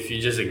 So if you're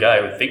just a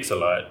guy who thinks a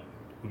lot,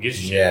 who gives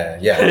a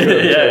shit? Yeah.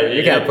 True.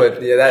 You can't put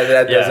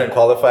that doesn't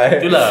qualify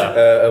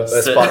a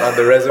spot on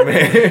the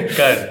resume.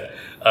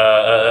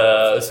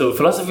 So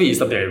philosophy is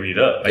something I read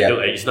up.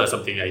 It's not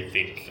something I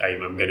think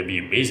I'm going to be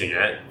amazing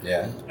at.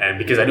 Yeah. And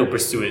because I don't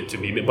pursue it to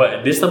be,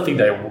 but there's something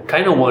that I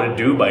kind of want to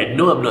do, but I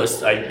know I'm not.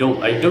 I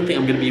don't think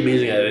I'm going to be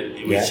amazing at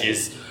it, which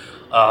is,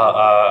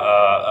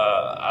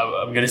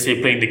 I'm going to say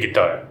playing the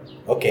guitar.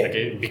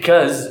 Okay.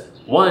 Because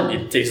one,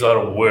 it takes a lot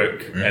of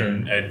work,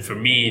 and for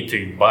me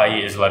to buy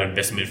it is a lot of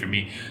investment for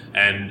me,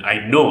 and I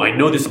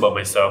know this about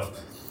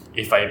myself.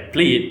 If I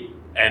play it,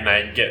 and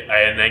I get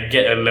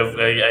a level,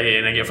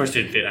 and I get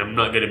frustrated, I'm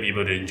not gonna be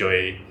able to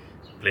enjoy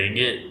playing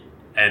it,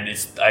 and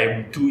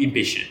I'm too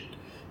impatient,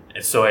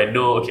 and so I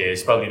know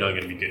it's probably not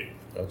gonna be good.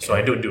 So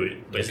I don't do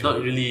it. But it's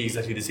not really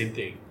exactly the same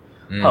thing.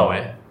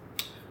 It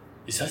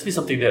has to be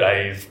something that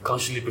I've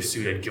constantly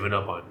pursued and given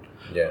up on.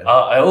 Yeah.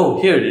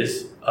 Here it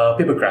is.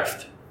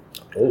 Papercraft.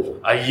 Oh.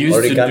 I used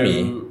origami. to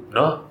do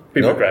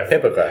papercraft.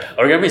 Papercraft.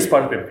 Origami is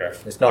part of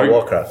papercraft. It's not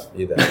Warcraft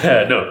either.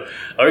 No.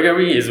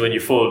 Origami is when you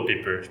fold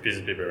piece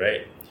of paper,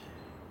 right?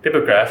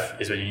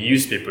 papercraft is when you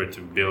use paper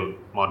to build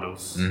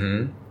models.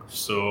 Mm-hmm.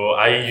 So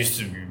I used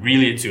to be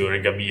really into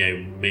origami.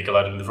 I make a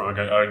lot of different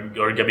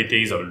origami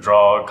things. I'll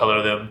draw,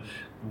 color them,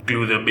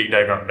 glue them, make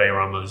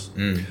dioramas.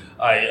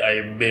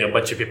 I made a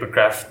bunch of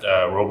papercraft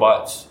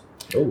robots.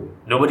 Oh,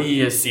 Nobody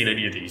has seen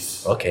any of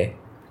these okay.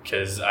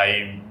 because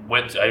I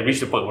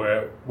reached a point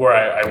where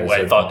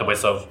I thought to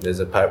myself, There's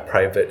a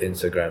private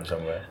Instagram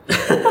somewhere.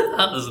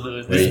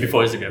 this is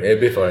before Instagram. Yeah,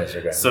 before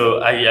Instagram.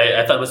 So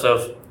I thought to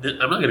myself,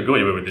 I'm not gonna go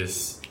anywhere with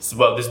this.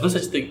 Well, there's no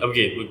such thing.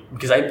 Okay,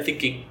 because I'm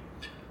thinking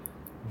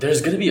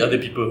there's gonna be other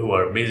people who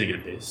are amazing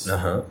at this,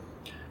 Uh-huh.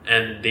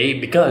 and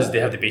because they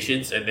have the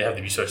patience and they have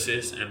the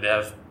resources and they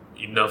have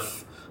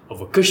enough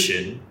of a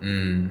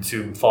cushion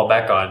to fall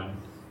back on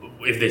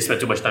if they spend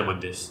too much time on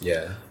this.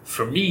 Yeah.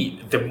 For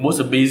me, the most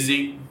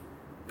amazing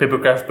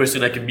papercraft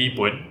person I can be,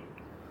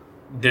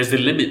 there's a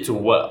limit to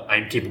what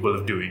I'm capable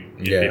of doing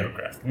in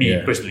papercraft.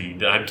 Me personally,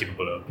 that I'm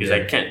capable of, because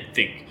I can't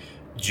think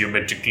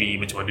geometrically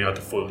macam mana how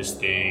to fold these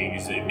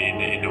things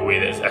in a way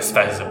that's as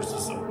fast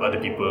as some other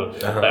people.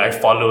 Like I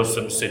follow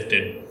some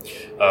certain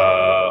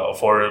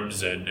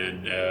forums and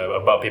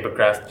about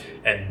papercraft,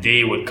 and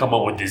they would come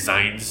up with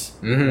designs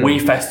way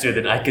faster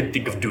than I can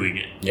think of doing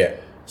it. Yeah.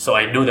 So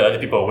I know that other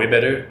people are way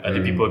better.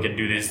 Other people can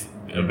do this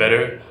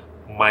better.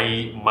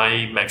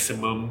 My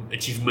maximum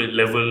achievement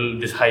level,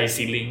 this high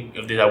ceiling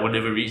of this, I will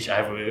never reach. I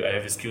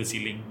have a skill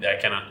ceiling that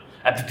I cannot,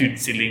 aptitude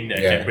ceiling that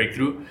I can't break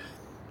through.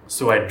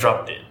 So I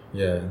dropped it.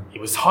 Yeah.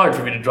 It was hard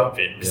for me to drop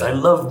it because I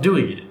love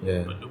doing it.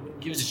 Yeah. But nobody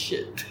gives a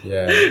shit.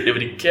 Yeah.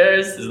 Nobody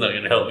cares. It's not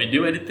gonna help me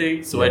do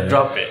anything. So I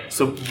drop it.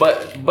 So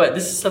but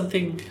this is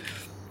something.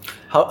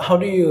 How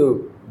do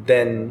you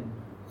then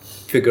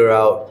figure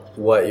out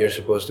what you're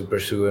supposed to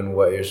pursue and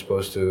what you're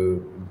supposed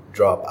to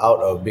drop out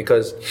of?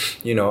 Because,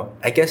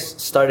 I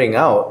guess starting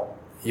out,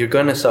 you're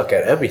gonna suck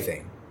at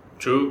everything.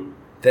 True.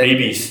 Then-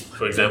 Babies,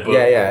 for example.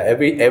 Yeah.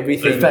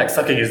 Everything. In fact,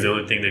 sucking is the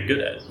only thing they're good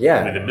at.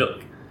 Yeah. With the milk.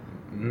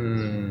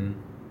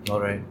 All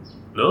right.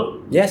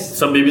 No? Yes.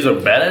 Some babies are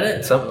bad at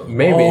it? Some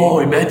maybe. Oh,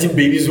 imagine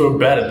babies who are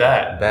bad at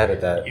that. Bad at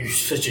that. You're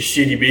such a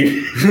shitty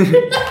baby.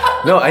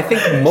 No, I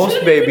think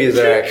most babies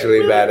are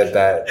actually bad at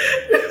that.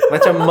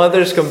 Macam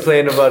mothers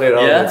complain about it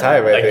all the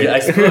time, I think. I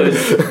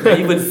suppose. They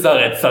even suck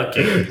at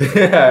sucking.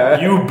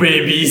 Yeah. You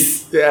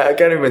babies. Yeah, I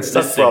can't even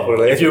suck Listen,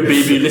 properly. if you're a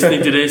baby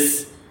listening to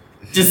this,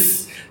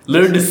 just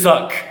learn to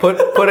suck.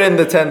 Put in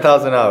the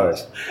 10,000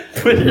 hours.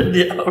 Put in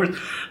the hours.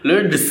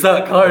 Learn to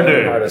suck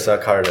harder. How to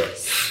suck harder.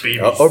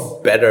 Babies.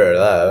 Or better.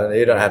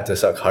 You don't have to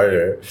suck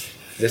harder.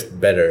 Just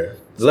better.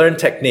 Learn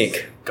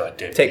technique.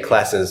 Goddamn. Take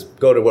classes.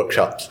 Go to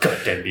workshops.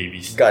 Goddamn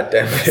babies.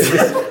 Goddamn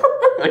babies.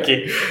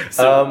 Okay.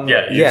 So,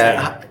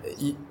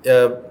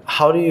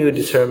 How do you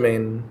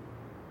determine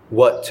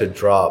what to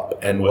drop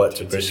and what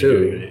to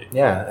pursue? do, right?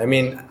 Yeah, I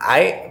mean,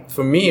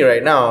 for me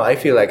right now, I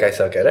feel like I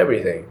suck at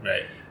everything.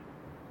 Right.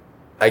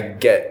 I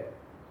get,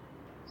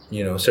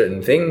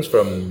 certain things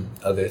from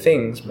other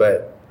things,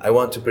 but I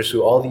want to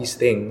pursue all these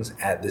things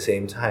at the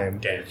same time.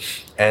 Damn.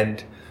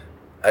 And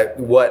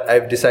what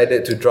I've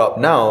decided to drop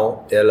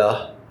now,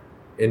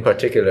 in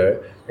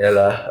particular,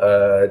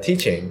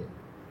 teaching,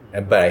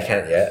 but I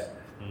can't yet.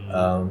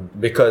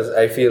 Because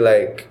I feel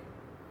like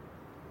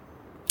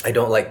I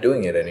don't like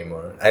doing it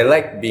anymore. I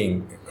like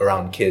being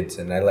around kids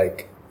and I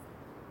like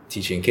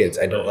teaching kids.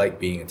 I don't like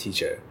being a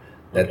teacher.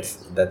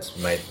 That's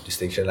my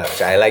distinction.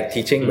 I like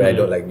teaching, but I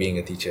don't like being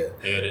a teacher.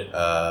 I get it.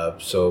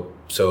 So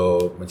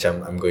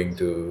macam I'm going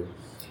to,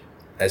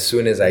 as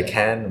soon as I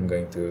can, I'm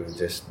going to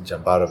just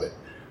jump out of it.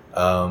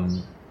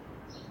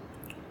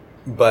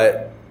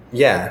 But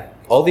yeah,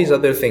 all these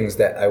other things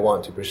that I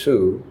want to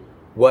pursue,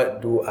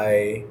 what do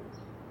I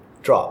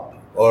drop?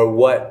 Or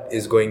what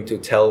is going to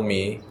tell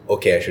me,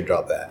 okay, I should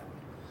drop that?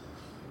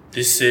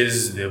 This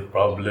is the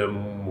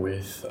problem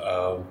with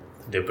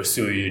the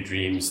pursue your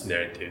dreams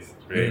narrative,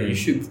 right? You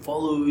should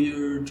follow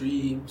your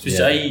dreams, which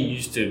I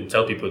used to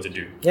tell people to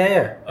do.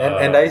 Yeah.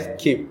 And I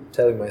keep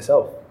telling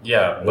myself.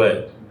 Yeah,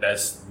 but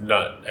that's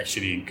not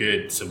actually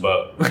good. It's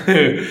about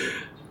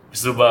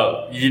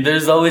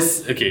there's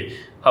always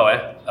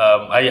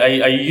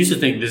I used to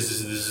think this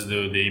is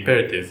the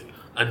imperative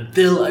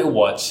until I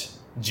watched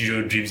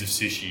Jiro Dreams of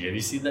Sushi. Have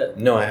you seen that?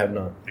 No, I have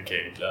not.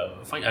 Okay,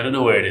 fine. I don't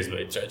know where it is,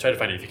 but try to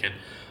find it if you can.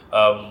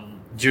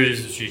 Jiro Dreams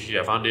of Sushi,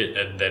 I found it,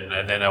 and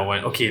then I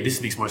went, okay,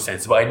 this makes more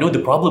sense. But I know the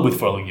problem with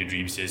following your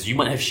dreams is you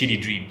might have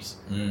shitty dreams.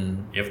 You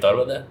ever thought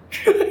about that?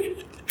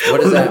 What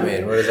does that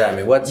mean?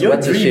 What's a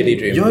shitty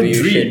dream? Your Do you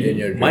shit dream in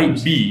your dreams?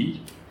 might be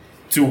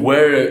to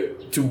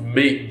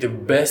make the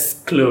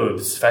best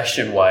clothes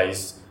fashion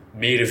wise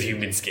made of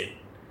human skin.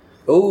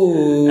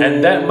 Ooh.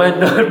 And that might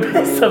not be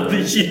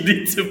something you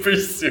need to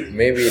pursue.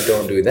 Maybe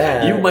don't do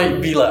that. You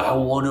might be like, I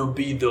want to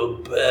be the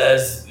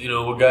best,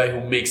 a guy who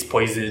makes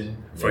poison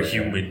for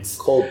humans.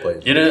 Cold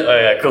poison.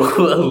 Like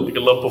a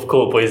lump of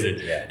cold poison.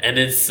 Yeah. And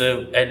it's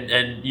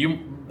and you,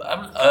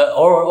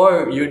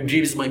 or your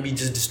dreams might be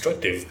just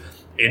destructive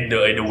in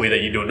a way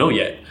that you don't know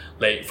yet.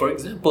 Like for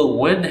example,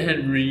 when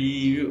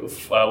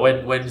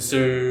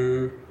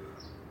Sir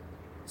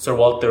Sir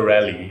Walter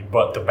Raleigh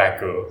brought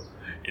tobacco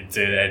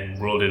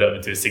and rolled it up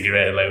into a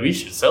cigarette. Like, we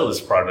should sell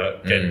this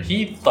product. And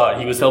he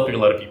thought he was helping a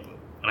lot of people.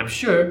 And I'm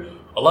sure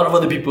a lot of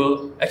other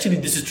people, actually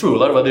this is true, a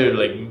lot of other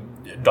like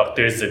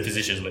doctors and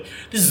physicians like,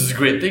 this is a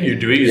great thing you're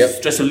doing. It's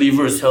stress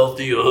reliever, it's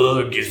healthy,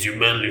 it gives you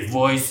manly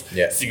voice,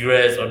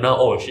 cigarettes, or now,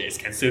 oh shit, it's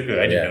cancer.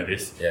 I didn't know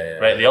this.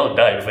 Right? They all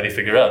die before they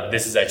figure out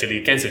this is actually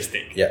a cancer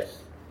state.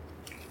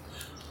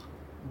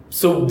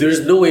 So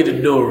there's no way to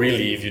know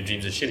really if your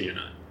dreams are shitty or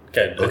not.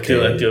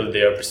 Until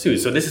they are pursued.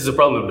 So this is a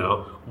problem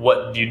now.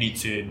 What do you need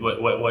to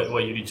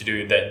what you need to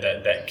do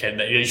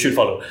that you should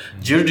follow?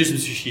 Jiro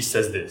Sushi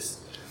says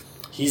this.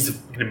 He's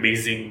an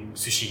amazing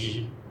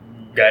sushi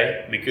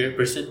guy, maker,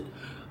 person.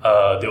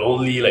 The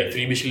only like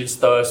 3 Michelin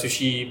star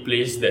sushi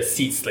place that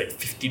seats like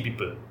 50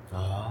 people.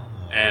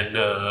 And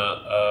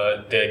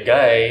the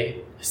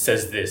guy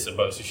says this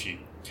about sushi.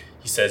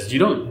 He says, you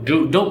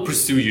don't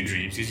pursue your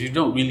dreams because you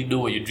don't really know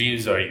what your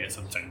dreams are yet.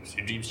 Sometimes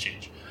your dreams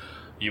change.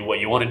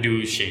 What you want to do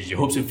is change. Your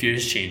hopes and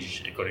fears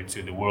change according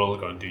to the world,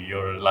 according to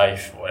your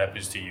life, what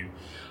happens to you.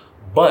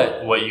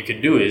 But what you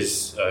can do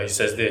is, he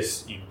says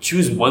this: you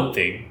choose one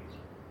thing,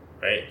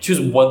 right? Choose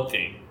one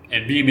thing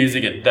and be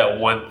amazing at that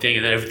one thing,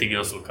 and then everything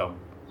else will come.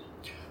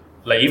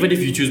 Like, even if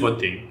you choose one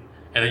thing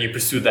and then you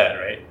pursue that,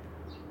 right?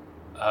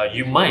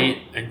 You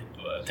might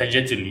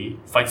tangentially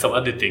find some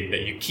other thing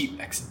that you keep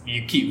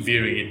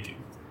veering into,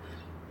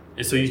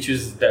 and so you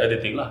choose that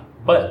other thing lah.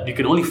 But you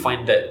can only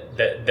find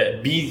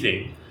that B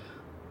thing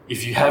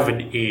if you have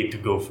an A to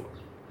go for.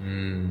 You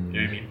know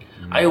what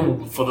I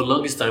mean? For the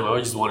longest time, I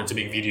just wanted to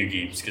make video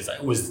games because I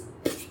was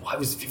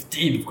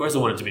 15. Of course, I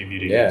wanted to make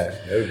video games.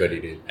 Yeah, everybody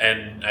did.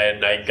 And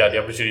I got the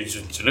opportunity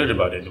to learn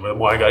about it. The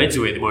more I got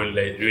into it, the more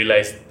I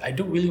realized I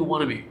don't really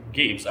want to make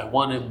games. I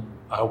want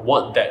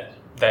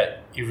that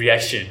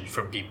reaction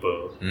from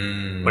people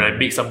when I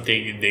make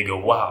something and they go,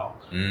 "Wow,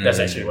 that's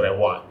actually what I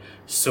want."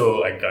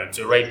 So I got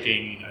into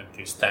writing, I got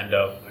into stand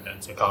up, I got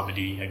into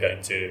comedy, I got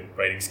into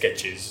writing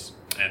sketches.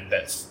 And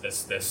that's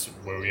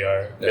where we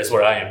are. That's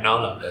where I am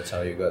now. That's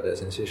how you got that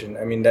sensation.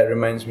 I mean, that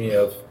reminds me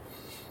of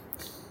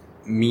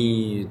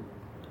me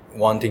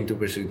wanting to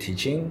pursue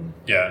teaching.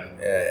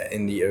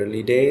 In the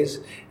early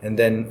days, and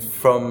then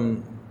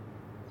from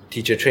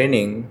teacher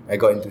training, I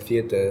got into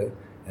theater,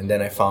 and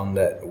then I found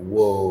that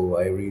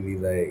I really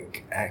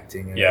like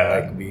acting and I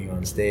like being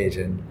on stage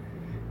and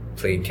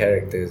playing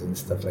characters and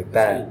stuff like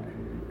that.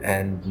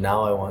 And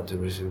now I want to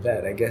pursue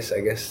that. I guess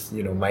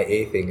my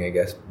A thing,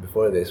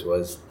 before this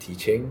was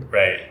teaching.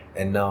 Right.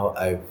 And now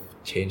I've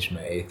changed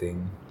my A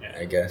thing,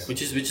 I guess.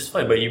 Which is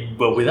fine,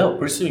 but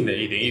without pursuing that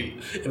A thing,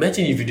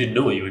 imagine if you didn't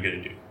know what you were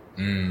gonna do.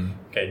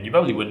 Okay, you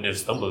probably wouldn't have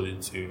stumbled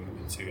into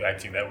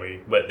acting that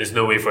way. But there's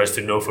no way for us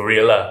to know for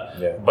real lah.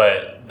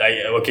 But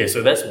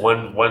so that's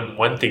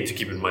one thing to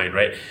keep in mind,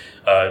 right?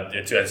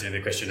 To answer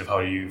the question of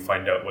how do you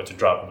find out what to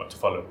drop and what to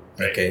follow.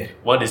 Right? Okay.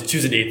 One is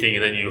choose an A thing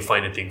and then you'll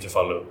find a thing to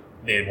follow.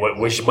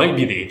 Which might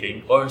be the A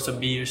thing or some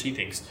B or C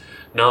things.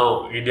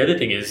 Now, the other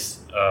thing is,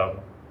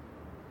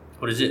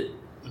 what is it?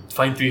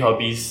 Find 3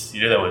 hobbies.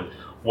 You know that one.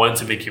 One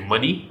to make you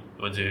money,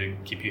 one to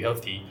keep you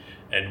healthy,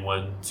 and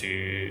one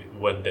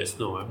that's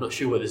I'm not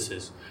sure what this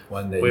is.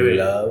 One that you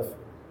love.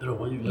 No,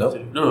 one you love.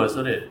 No, that's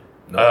not it.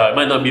 It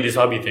might not be this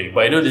hobby thing,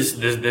 but I know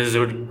there's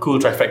a cool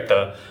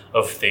trifecta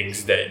of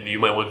things that you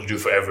might want to do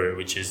forever,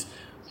 which is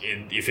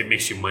if it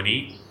makes you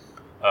money,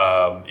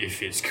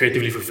 if it's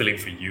creatively fulfilling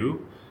for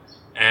you,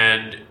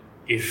 and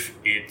if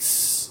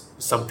it's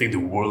something the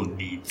world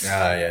needs.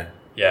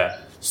 Yeah.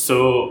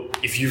 So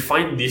if you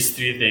find these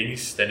 3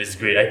 things, then it's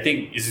great. I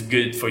think it's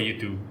good for you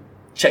to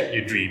check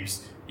your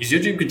dreams. Is your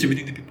dream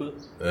contributing to people?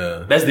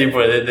 That's the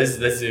important. That's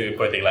the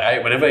important thing.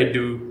 Like whenever I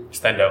do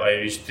stand up,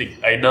 I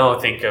now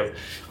think of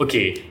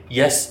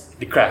yes,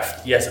 the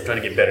craft. Yes, I'm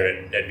trying to get better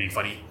at being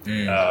funny.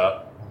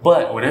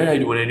 But when I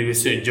do a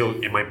certain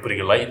joke, am I putting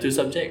a light into a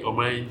subject, or am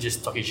I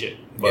just talking shit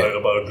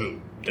about a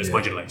group that's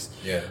marginalized?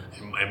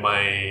 Am I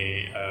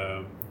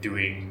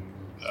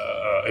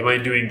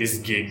doing this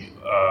gig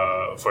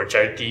for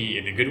charity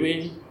in a good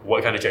way?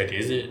 What kind of charity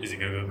is it? Is it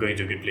going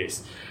to a good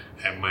place?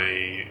 Am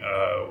I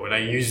when I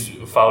use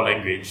foul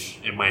language,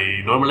 am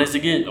I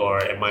normalizing it,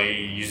 or am I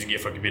using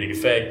it for comedic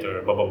effect,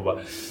 or blah blah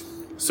blah?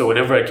 So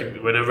whenever I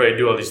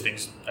do all these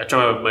things, I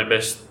try my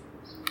best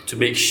to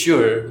make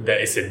sure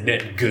that it's a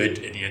net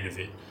good at the end of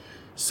it,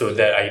 so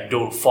that I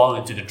don't fall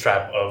into the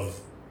trap of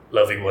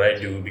loving what I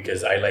do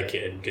because I like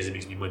it and because it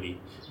makes me money.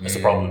 That's a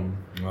problem.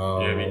 You know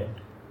what I mean?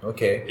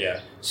 Okay.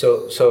 Yeah.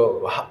 So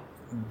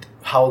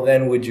how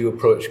then would you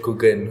approach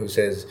Kugan, who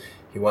says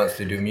he wants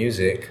to do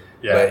music,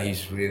 but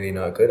he's really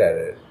not good at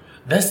it?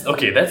 That's a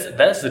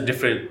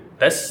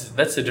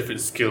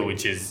different skill,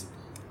 which is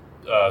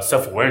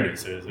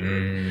self-awareness.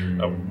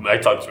 I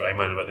talked to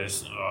Ayman about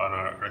this on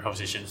our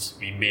conversations.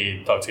 We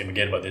may talk to him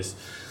again about this,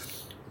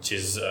 which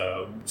is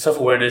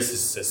self-awareness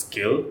is a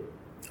skill.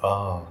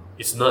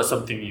 It's not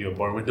something you're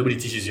born with. Nobody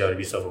teaches you how to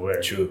be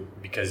self-aware. True.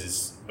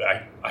 Because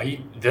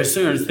there's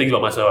certain things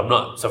about myself I'm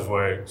not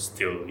self-aware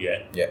still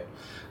yet. Yeah.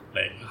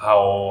 Like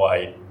how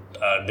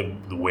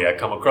the way I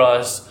come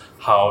across,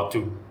 how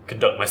to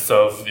conduct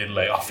myself in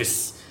like office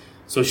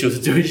social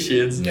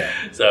situations. Yeah.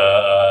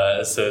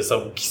 So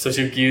some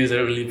social cues I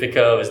don't really pick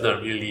up. It's not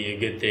really a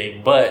good thing,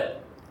 but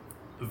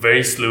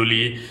very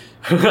slowly,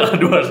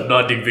 Anwar's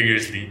nodding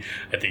vigorously.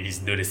 I think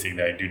he's noticing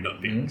that I do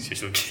not pick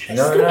social cues.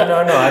 No.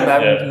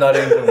 I'm not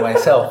into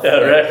myself. Yeah,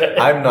 right.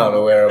 I'm not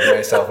aware of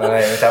myself, and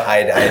I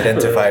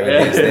identify with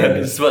these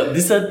things. But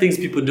these are things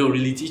people don't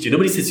really teach you.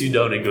 Nobody sits you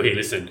down and go, hey,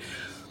 listen,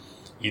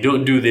 you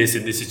don't do this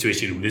in this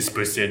situation with this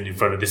person in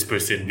front of this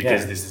person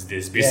because this is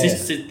this.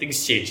 Because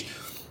things change.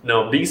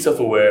 Now, being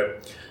self-aware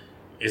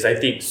is, I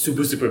think,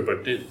 super, super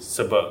important. It's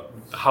about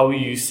how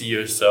you see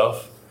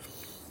yourself.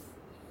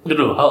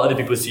 No, how other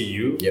people see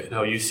you and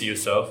how you see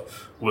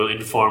yourself will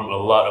inform a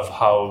lot of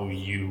how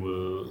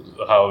you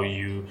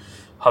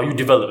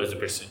develop as a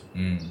person.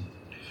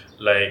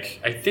 Like,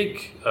 I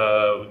think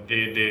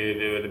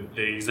the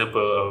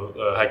example of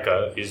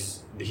Haikal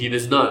is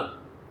he's not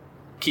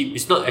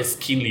as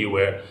keenly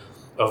aware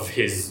of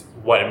his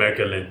white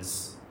America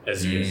lens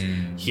as he is.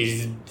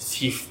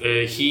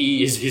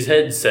 His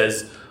head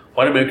says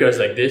white America is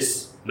like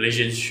this.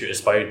 Malaysians should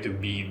aspire to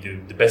be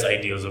the best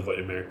ideals of white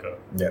America.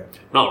 Yeah.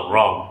 Not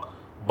wrong,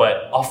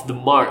 but off the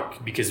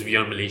mark because we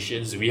are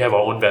Malaysians. We have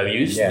our own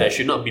values that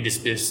should not be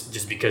dismissed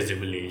just because they're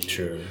Malaysian.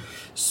 True.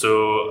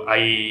 So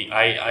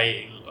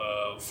I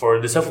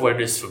for the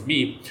self-awareness for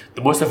me,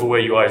 the more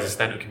self-aware you are as a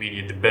stand-up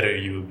comedian, the better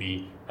you will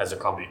be as a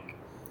comic.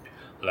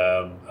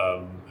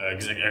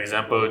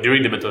 Example,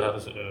 during the mental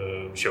health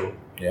show,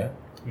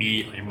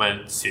 me,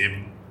 Iman,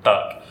 Sim,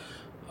 Tak,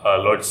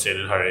 Lord Sin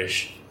and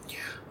Harish,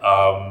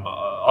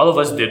 all of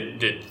us did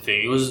the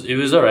thing. It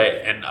was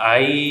alright, and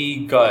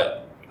I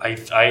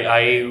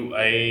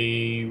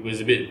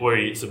was a bit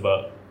worried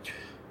about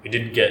we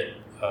didn't get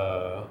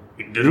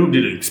the room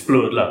didn't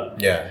explode lah.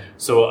 Yeah.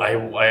 So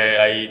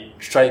I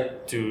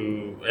tried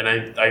to, and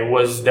I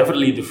was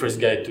definitely the first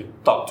guy to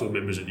talk to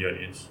members of the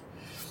audience,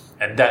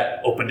 and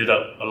that opened it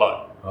up a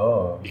lot.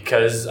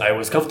 Because I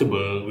was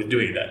comfortable with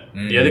doing that.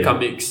 The other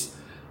comics,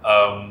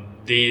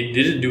 they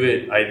didn't do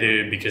it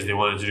either because they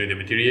wanted to do the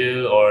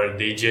material or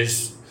they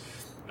just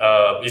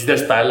it's their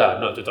style lah,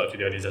 not to talk to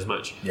the audience as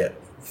much.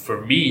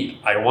 For me,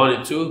 I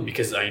wanted to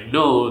because I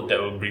know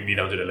that will bring me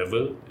down to the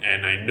level,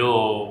 and I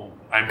know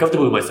I'm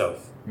comfortable with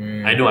myself.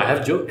 I know I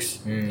have jokes,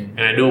 and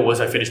I know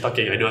once I finish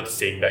talking, I know how to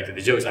say back to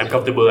the jokes. I'm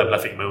comfortable. I'm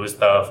laughing at my own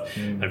stuff.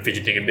 I'm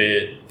fidgeting a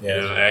bit, you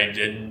know,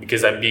 and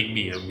because I'm being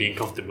me, I'm being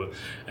comfortable,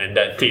 and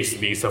that takes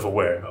being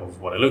self-aware of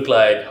what I look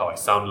like, how I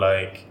sound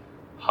like,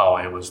 how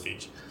I am on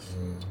stage.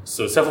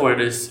 So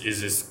self-awareness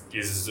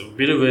is a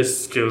bit of a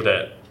skill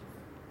that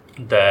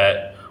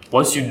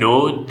once you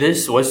know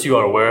this, once you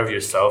are aware of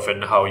yourself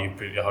and how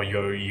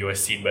you are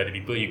seen by the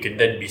people, you can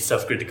then be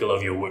self-critical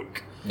of your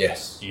work.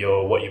 Yes.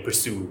 What you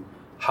pursue,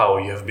 how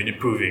you have been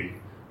improving.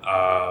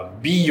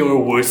 Be your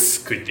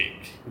worst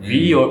critic.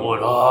 Be your own.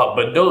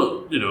 But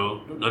don't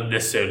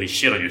unnecessarily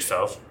shit on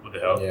yourself. What the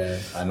hell? Yeah,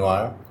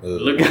 Anwar.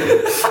 Look.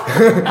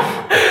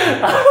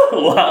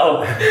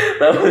 Wow,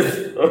 that was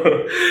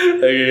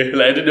okay.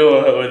 Like, I don't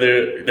know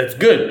whether that's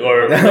good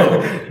or no.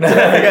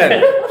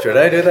 Again, should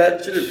I do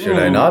that? Should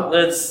I not?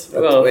 Wait.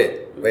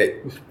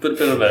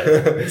 Put on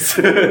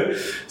that.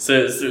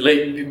 so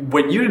like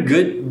when you're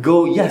good,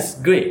 go yes,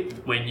 great.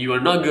 When you are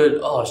not good,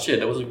 oh shit,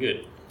 that wasn't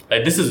good.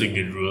 Like this is a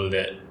good rule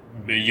that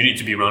you need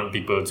to be around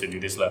people to do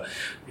this lah,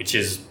 which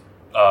is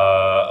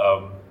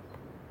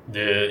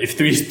if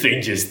three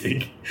strangers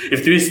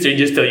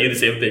tell you the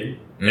same thing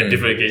at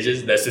different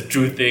occasions, that's a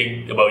true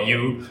thing about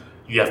you.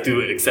 You have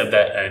to accept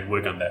that and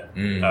work on that.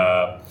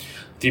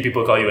 Three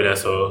people call you an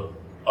asshole.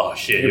 Oh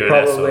shit, you're an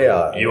asshole.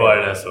 You are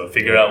an asshole.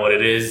 Figure out what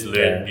it is,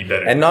 learn, be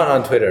better. And not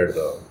on Twitter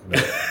though.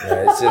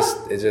 It's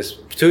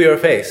just to your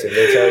face. If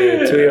they tell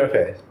you to your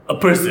face. A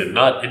person,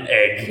 not an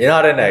egg. You're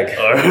not an egg.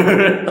 Or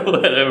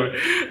whatever.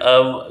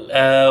 What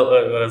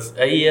else?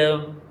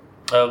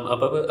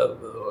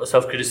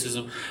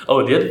 Self-criticism.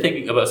 Oh, the other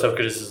thing about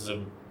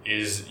self-criticism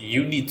is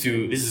you need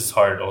to. This is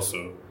hard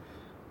also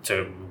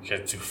to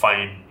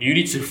find. You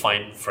need to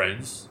find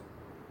friends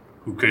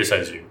who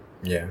criticize you.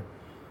 Yeah.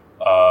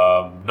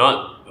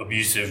 Not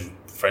abusive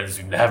friends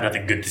who have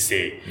nothing good to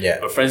say. Yeah.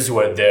 But friends who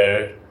are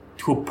there,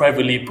 who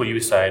privately pull you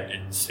aside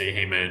and say,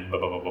 "Hey man, blah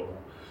blah blah blah."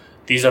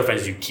 These are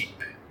friends you keep.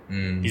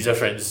 These are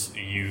friends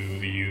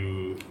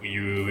you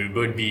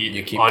would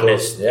be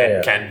honest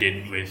and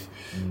candid with.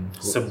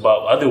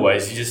 But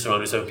otherwise, you just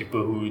surround yourself with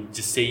people who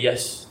just say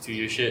yes to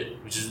your shit,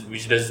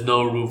 which there's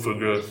no room for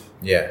growth.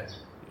 Yeah.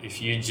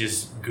 If you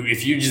just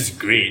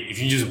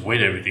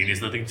win everything, there's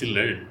nothing to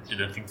learn and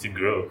nothing to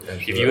grow.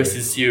 Absolutely. If you are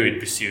sincere in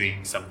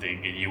pursuing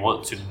something and you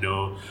want to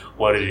know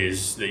what it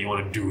is that you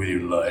want to do with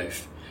your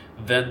life,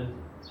 then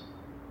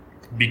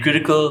be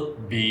critical,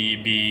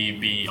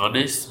 be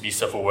honest, be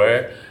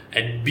self-aware,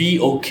 and be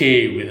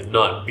okay with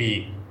not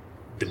being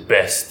the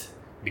best,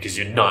 because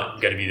you're not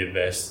gonna be the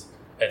best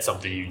at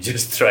something you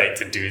just tried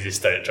to do, just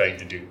started trying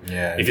to do.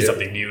 Yeah. If it's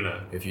something new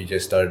now. If you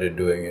just started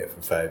doing it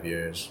for 5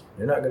 years,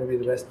 you're not going to be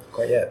the best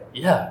quite yet.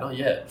 Yeah, not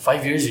yet.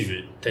 5 years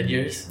even. 10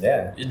 years.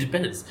 Yeah. It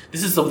depends.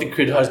 This is something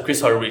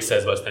Chris Hardwick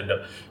says about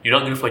stand-up. You're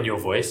not going to find your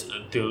voice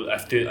until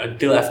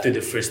after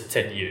the first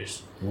 10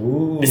 years.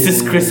 Ooh. This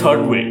is Chris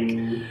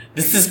Hardwick.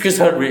 This is Chris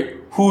Hardwick,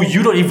 who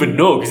you don't even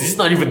know because he's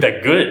not even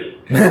that good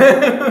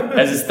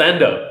as a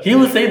stand-up. He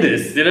will say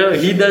this,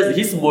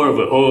 he's more of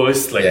a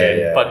host, like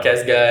a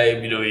podcast guy,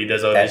 he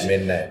does all this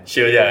midnight.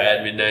 show,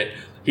 at midnight.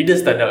 He does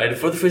stand-up, and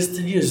for the first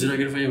 10 years, you're not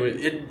gonna find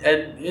him.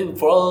 And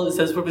for all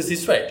intents and purposes,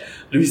 he's right.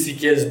 Louis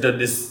C.K. has done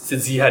this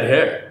since he had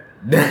hair.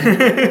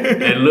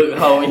 And look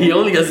how he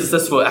only got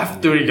successful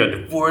after he got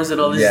divorced and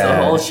all this stuff.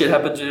 All shit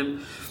happened to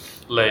him.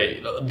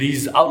 Like,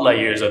 these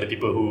outliers are the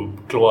people who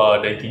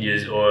keluar 19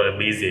 years old,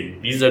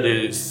 amazing. These are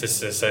the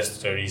success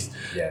stories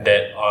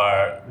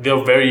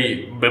they're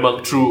very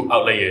memang true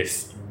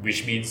outliers,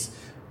 which means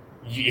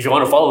if you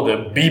want to follow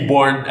them, be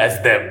born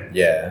as them.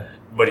 Yeah.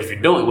 But if you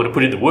don't want to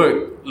put in the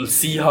work,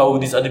 see how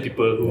these other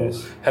people who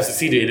have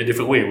succeeded in a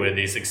different way, where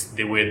they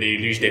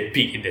reach their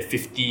peak in their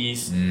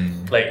 50s.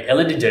 Like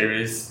Ellen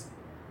DeGeneres,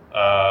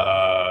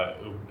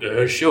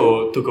 her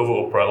show took over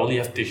Oprah only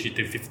after she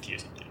turned 50 or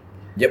something.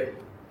 Yep.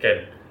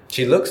 Okay.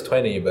 She looks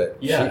 20, but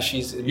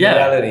she's in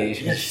reality.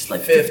 She's like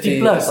 50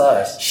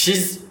 plus.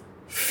 She's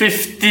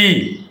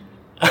 50.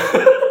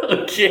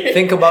 Okay.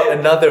 Think about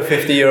another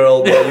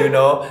 50-year-old that you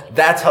know.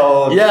 That's how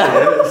old she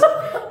is.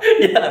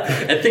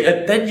 I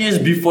think 10 years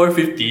before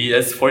 50,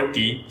 that's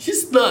 40.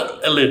 She's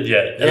not Ellen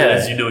yet,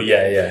 as you know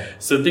yet. Yeah.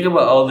 So think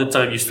about all the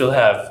time you still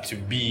have to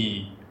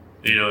be,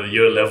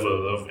 your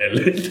level of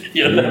Ellen.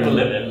 Your level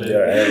of Ellen.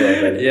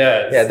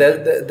 Yeah.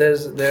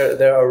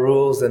 There are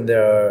rules and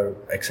there are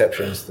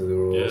exceptions to the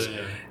rules,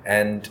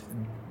 and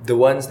the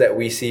ones that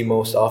we see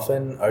most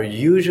often are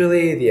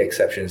usually the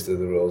exceptions to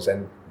the rules.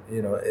 And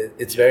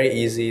it's very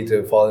easy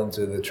to fall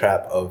into the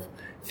trap of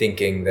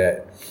thinking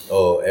that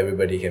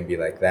everybody can be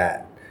like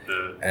that.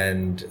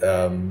 And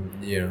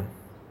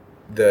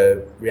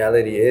the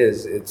reality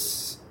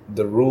is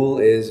the rule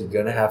is you're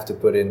gonna have to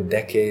put in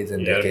decades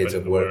and decades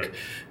of work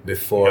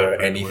before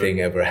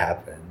anything ever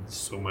happens.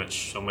 So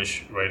much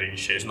writing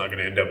shit is not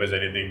gonna end up as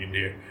anything in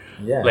here.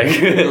 Yeah.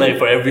 Like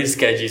for every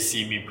sketch you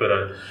see me put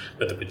on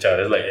Mata Pecah,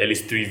 there's like at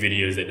least 3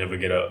 videos that never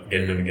get out.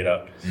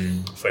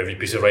 For every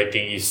piece of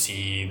writing you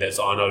see that's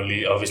on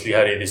obviously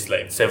Hari, there's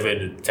like 7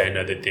 to 10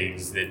 other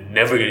things that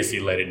never gonna see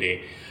the light of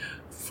day.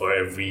 For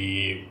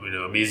every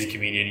amazing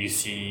comedian you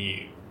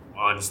see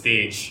on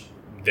stage,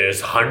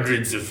 there's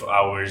hundreds of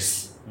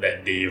hours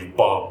that they've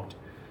bombed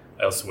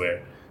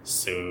elsewhere.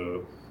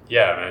 So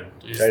man,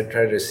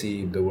 try to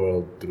see the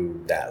world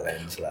through that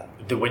lens lah.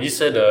 When you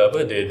said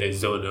the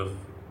zone of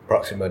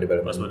proximal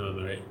development,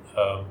 right?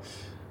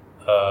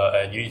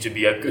 And you need to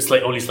be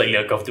only slightly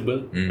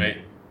uncomfortable, right?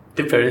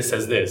 Tim Ferriss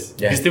says this.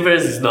 Because Tim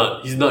Ferriss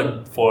he's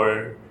not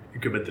for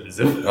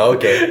incrementalism.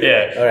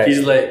 Okay. All right.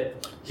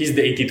 He's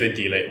the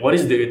 80-20. Like, what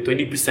is the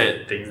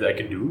 20% things that I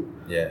can do?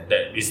 Yeah.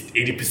 That is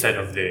 80%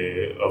 of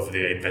the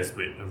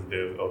investment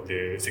of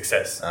the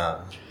success.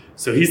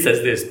 So he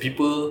says this: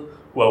 people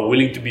who are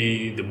willing to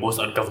be the most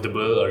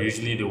uncomfortable are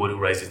usually the one who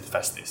rises the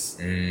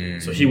fastest.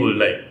 So he will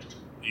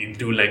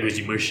do language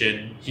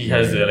immersion. He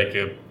has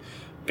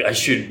I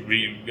should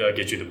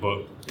get you the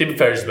book. Tim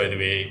Ferriss, by the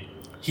way,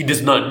 he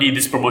does not need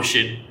this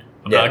promotion.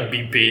 I'm not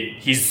being paid.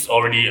 He's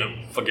already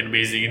fucking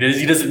amazing.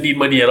 He doesn't need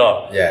money at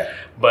all. Yeah.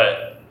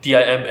 But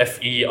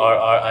TIMFERRISS.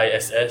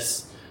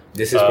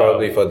 This is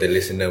probably for the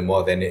listener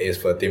more than it is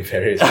for Tim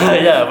Ferriss. For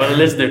the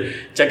listener,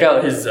 check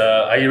out his.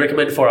 I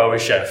recommend 4 Hour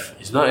Chef.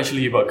 It's not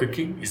actually about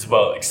cooking. It's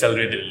about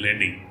accelerated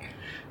learning.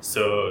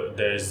 So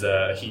there's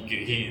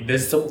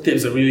there's some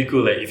tips that are really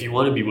cool. Like if you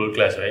want to be world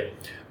class, right?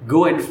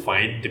 Go and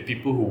find the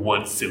people who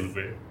want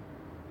silver.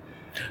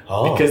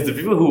 Because the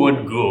people who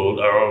want gold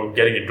are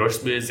getting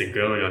endorsements and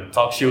going on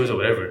talk shows or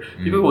whatever.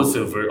 People who want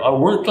silver are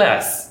world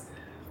class.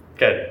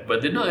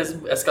 But they're not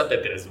as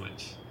contented as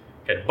much.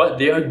 But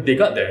they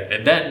got there.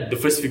 And then the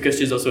first few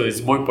questions also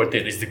is more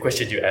important. Is the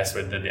question you ask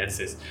rather than the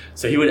answers.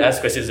 So he would ask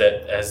questions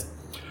as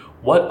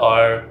who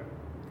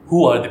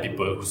are the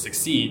people who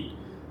succeed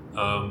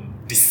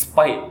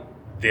despite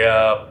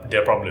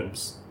their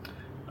problems?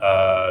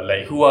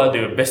 Like who are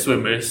the best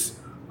swimmers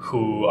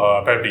who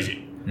are paraplegic,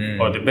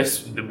 or the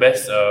best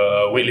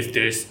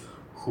weightlifters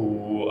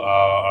who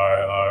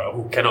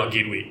cannot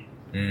gain weight.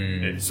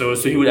 So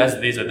he would ask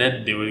this, and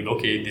then they would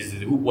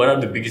what are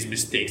the biggest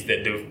mistakes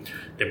that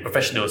the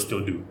professionals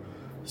still do?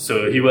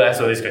 So he will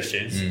ask all these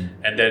questions,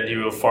 and then he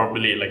will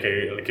formulate like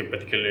a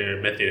particular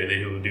method, and then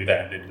he will do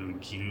that. And then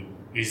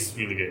he's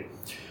really good.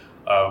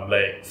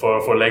 Like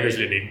for language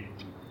learning,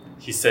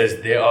 he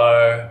says there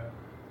are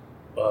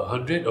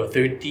 30 or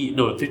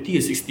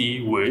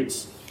 60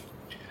 words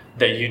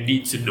that you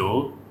need to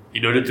know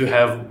in order to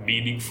have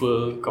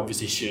meaningful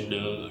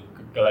conversational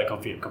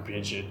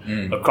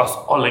comprehension across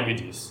all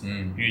languages.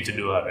 You need to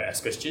know how to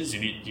ask questions.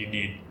 You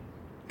need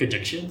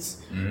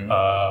conjunctions,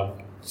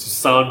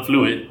 sound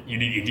fluent, you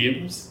need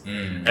idioms,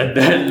 and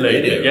then like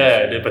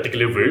Idioms. the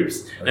particular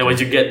verbs. Then once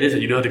you get this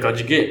and you know how to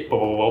conjugate, blah,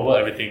 blah, blah, blah,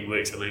 everything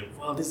works. I'm like,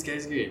 wow, this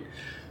guy's good.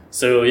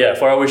 So yeah,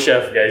 4 Hour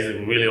Chef, guys, is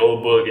a really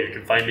old book. If you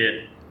can find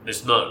it,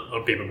 it's not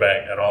on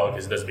paperback at all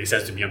because it doesn't make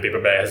sense to be on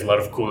paperback. It has a lot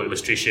of cool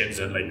illustrations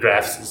and like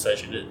graphs and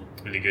such in it.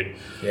 Really good.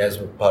 He has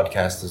a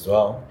podcast as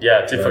well.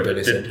 Yeah, Tim Remember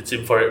they said-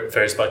 Tim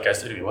Ferriss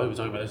podcast. Anyway, why are we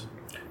talking about this?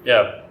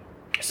 Yeah.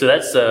 So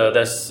that's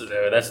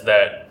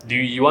that. Do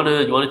you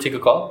wanna take a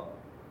call?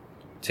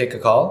 Take a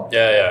call?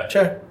 Yeah.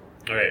 Sure.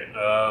 All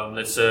right.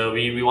 Let's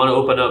we want to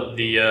open up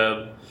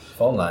the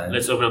Phone line.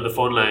 let's open up the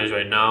phone lines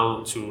right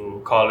now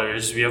to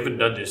callers. We haven't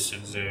done this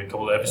since a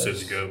couple of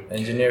episodes ago.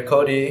 Engineer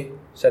Cody,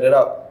 set it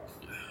up.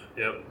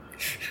 Yep.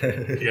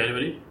 You got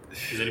anybody?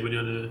 Is anybody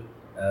on the?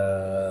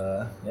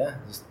 Yeah.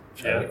 Just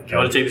Yeah. Do you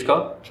want to take this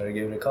call? Try to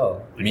give it a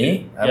call. Okay.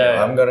 Me?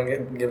 Yeah. I'm gonna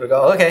give it a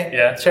call. Okay.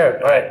 Yeah. Sure.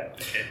 All right.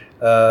 Okay.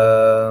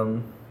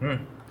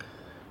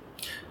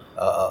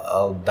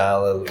 I'll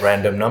dial a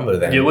random number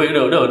then. Yeah. Wait.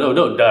 No.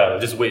 Don't dial.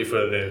 Just wait for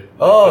the.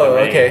 Oh, for the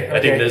ring. okay. I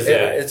think there's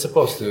it's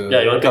supposed to.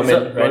 Yeah, you wanna come pick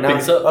in this up? right You wanna now. pick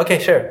this up? Okay,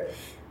 sure.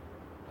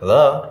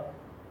 Hello.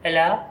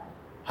 Hello?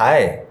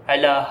 Hi.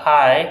 Hello,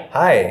 hi.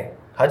 Hi.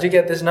 How'd you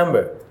get this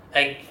number?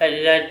 I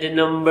got the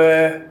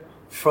number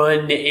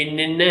from the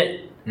internet.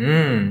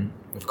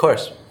 Of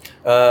course.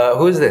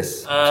 Who is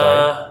this?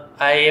 Sorry.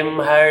 I am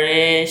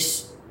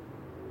Harris.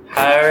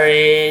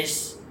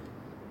 Harris.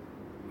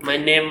 My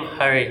name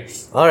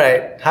Harris. All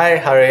right. Hi,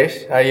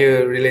 Harish. Are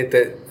you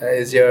related?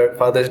 Is your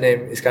father's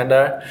name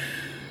Iskandar?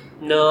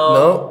 No.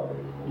 No.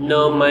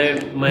 No, my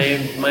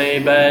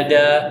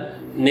brother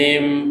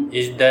name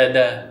is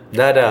Dada.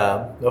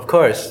 Dada. Of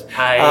course.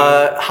 Hi.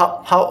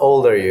 How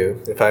old are you,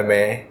 if I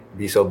may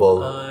be so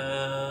bold?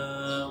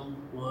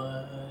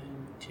 1,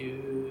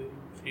 2,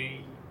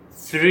 3.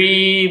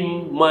 3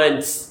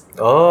 months.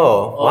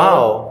 Oh,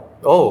 wow.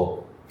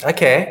 Oh,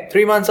 okay.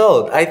 3 months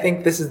old. I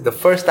think this is the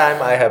first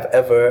time I have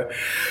ever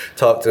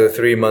talked to a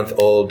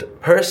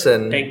 3-month-old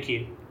person. Thank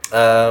you.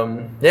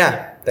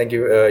 Yeah, thank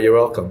you. You're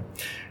welcome.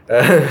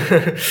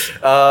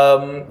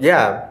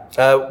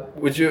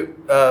 Would you?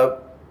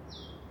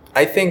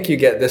 I think you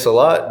get this a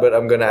lot, but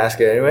I'm gonna ask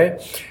it anyway.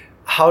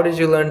 How did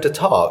you learn to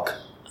talk?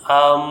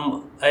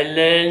 I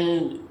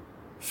learned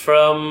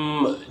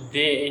from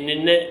the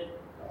internet.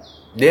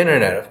 The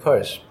internet, of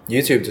course.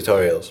 YouTube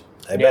tutorials.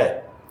 I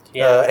bet.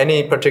 Yeah.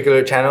 Any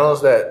particular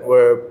channels that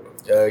were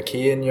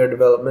key in your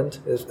development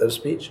of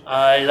speech?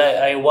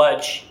 I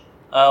watch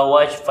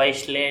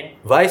Viceland.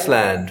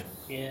 Viceland.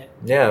 Yeah.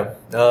 Yeah.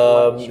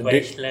 Watch Do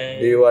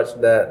Viceland. you watch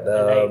that? I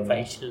like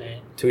Viceland.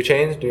 2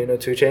 Chainz? Do you know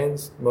 2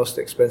 Chainz? Most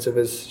expensive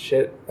as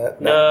shit.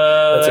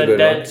 No, that's a good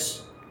one.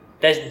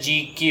 that's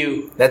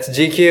GQ. That's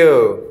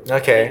GQ.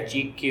 Okay.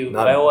 GQ.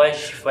 Not- I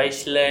watch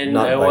Viceland.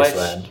 Not I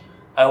Viceland.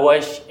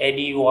 watch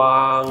Eddie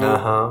Wang.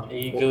 Uh-huh.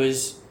 He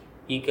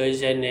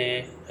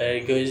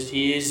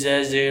is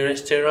as a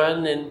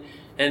restaurant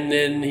and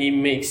then he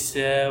makes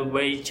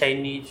very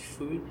Chinese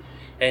food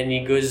and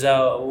he goes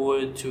out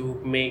to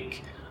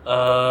make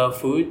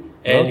food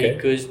and Okay. he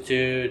goes to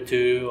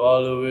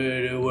all over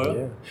the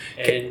world.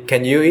 Yeah. And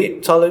Can you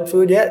eat solid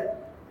food yet?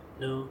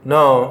 no.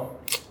 No.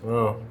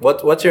 Oh.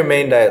 What's your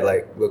main diet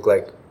look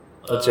like?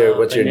 What's your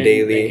I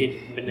daily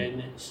eat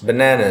bananas. I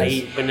bananas?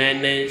 eat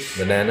bananas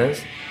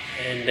Bananas?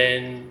 and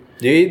then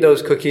Do you eat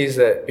those cookies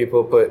that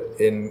people put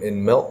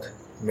in milk,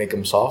 make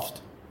them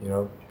soft? You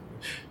know,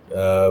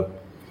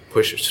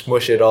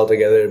 smush it all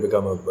together to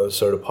become a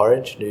sort of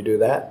porridge. Do you do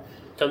that?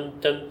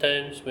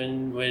 sometimes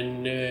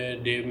when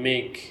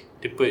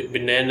they put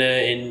banana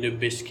in the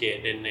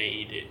biscuit and I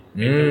eat it.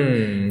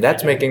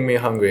 That's making me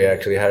hungry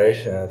actually,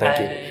 Harish. Thank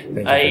you. Thank you for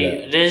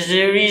that. There's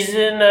a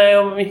reason I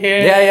am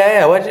here.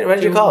 Yeah.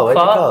 What'd you call? I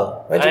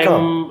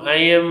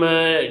am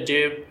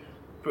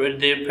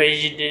the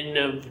president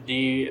of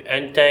the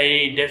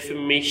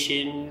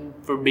Anti-Defamation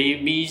for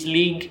Babies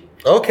League.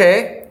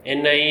 Okay.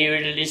 And I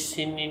will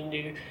listen in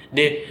the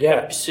Yeah.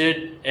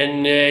 episode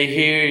and I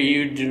hear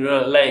you do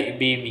not like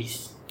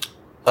babies.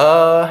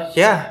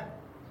 Yeah.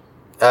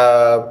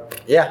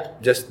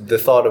 Just the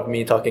thought of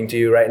me talking to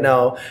you right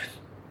now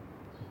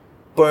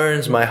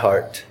burns my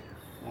heart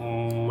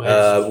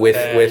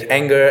with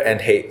anger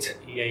and hate.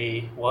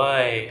 Yeah,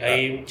 why?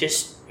 I'm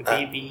just a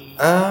baby.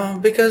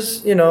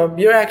 Because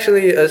you're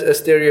actually a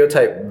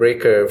stereotype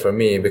breaker for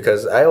me.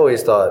 Because I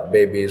always thought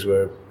babies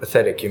were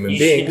pathetic human You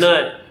beings.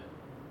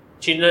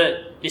 should not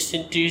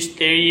listen to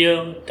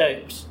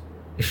stereotypes.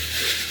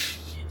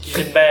 It's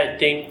a bad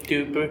thing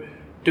to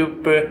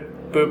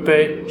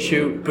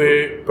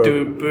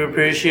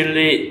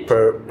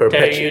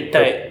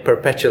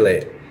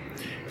Perpetuate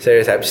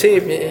stereotype. See,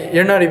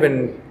 you're not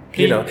even.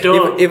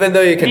 Even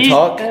though you can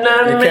talk, you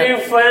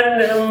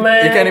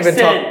can't even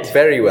talk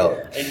very well.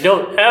 I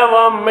don't have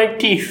all my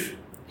teeth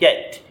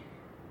yet.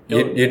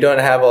 You don't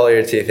have all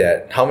your teeth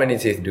yet. How many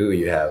teeth do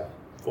you have?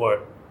 4.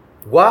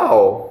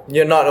 Wow!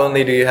 Not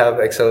only do you have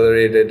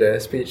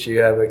accelerated speech, you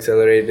have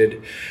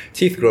accelerated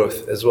teeth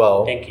growth as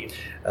well. Thank you.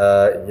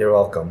 You're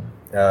welcome.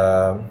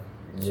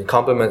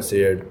 compliments to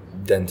your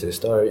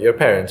dentist or your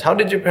parents. How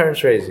did your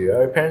parents raise you?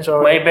 Are your parents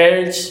all My right?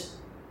 parents,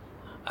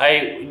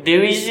 the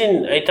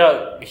reason I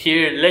thought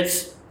here,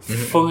 let's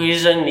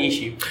focus on the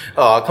issue.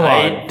 Oh, come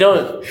I on.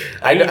 don't.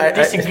 I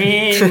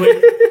disagree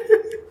with.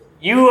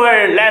 You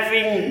are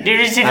laughing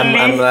derisively.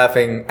 I'm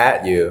laughing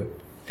at you.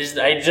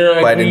 I don't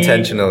Quite agree.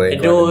 intentionally, I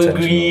quite don't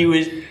intentionally. agree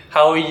with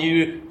how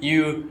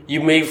you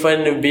make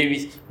fun of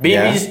babies.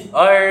 Babies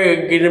are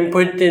an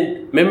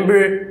important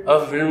member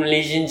of the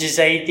Malaysian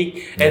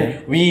society,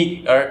 and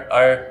we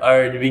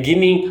are the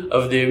beginning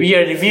of we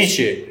are the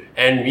future,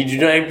 and we do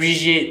not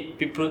appreciate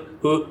people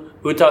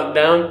who talk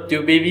down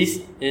to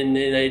babies. And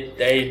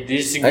I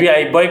disagree.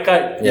 I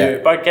boycott your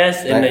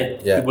podcast, and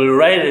I will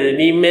write an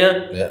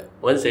email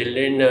once I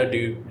learn how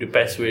to the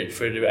password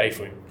for the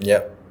iPhone.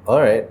 Yep.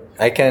 All right.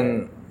 I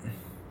can't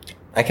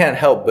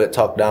help but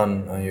talk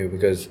down on you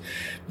because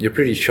you're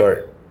pretty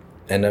short,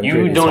 and I'm You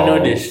pretty don't know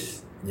tall.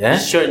 this. Yeah?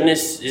 This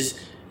shortness is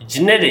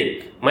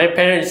genetic. My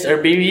parents are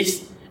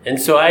babies, and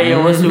so I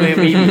am also a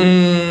baby.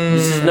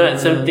 This is not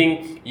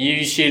something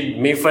you should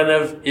make fun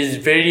of. It's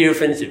very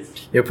offensive.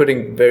 You're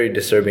putting very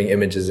disturbing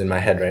images in my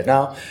head right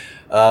now.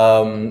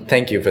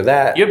 Thank you for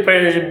that. Your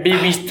parents are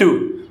babies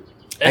too.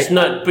 Let's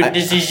not put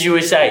this issue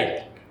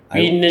aside.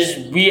 We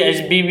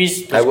as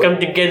babies must come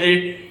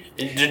together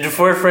to the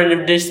forefront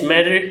of this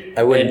matter.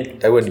 I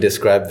wouldn't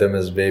describe them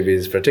as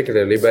babies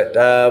particularly, but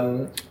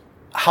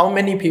how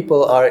many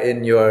people are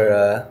in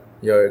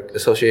your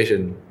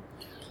association?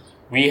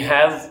 We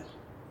have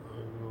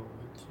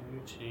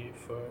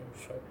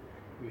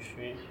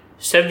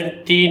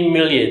 17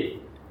 million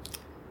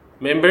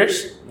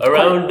members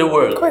around the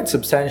world. Quite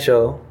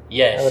substantial.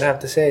 Yes. I would have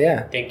to say,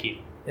 yeah. Thank you.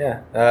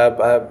 Yeah.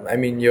 I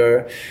mean,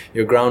 your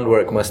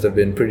groundwork must have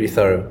been pretty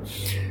thorough.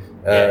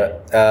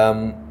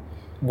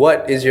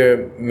 What is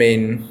your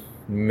main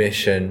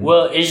mission?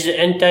 Well, it's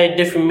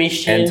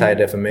anti-defamation.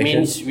 Anti-defamation?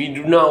 Means we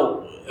do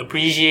not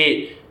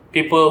appreciate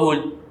people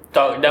who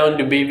talk down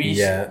to babies.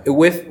 Yeah.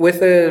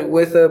 With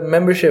a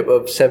membership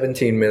of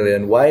 17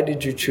 million, why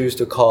did you choose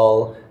to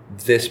call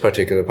this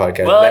particular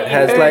podcast that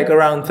has like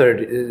around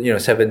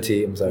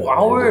 70? I'm sorry.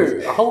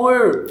 Our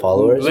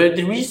followers. But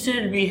the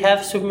reason we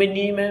have so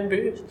many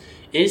members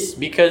is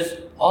because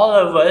all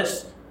of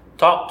us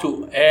talk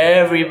to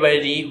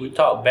everybody who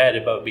talk bad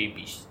about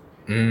babies.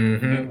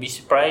 Mm-hmm. You'd be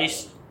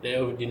surprised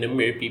of the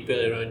number of people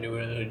around the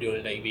world who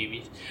don't like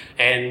babies.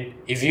 And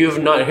if you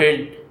have not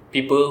heard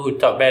people who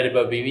talk bad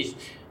about babies,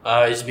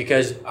 it's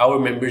because our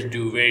members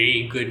do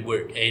very good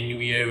work and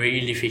we are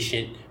very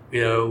efficient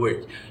with our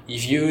work.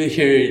 If you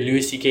hear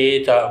Louis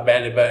C.K. talk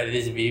bad about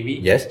this baby,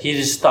 he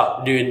just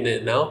stopped doing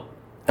that now.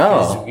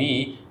 Because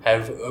we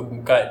have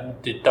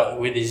got to talk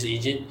with his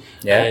agent,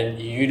 and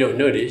you don't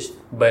know this,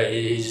 but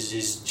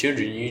his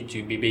children used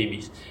to be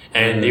babies,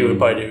 and they were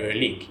part of our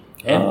league.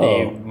 And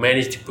they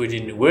managed to put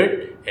in the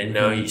word, and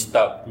now he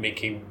stopped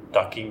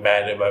talking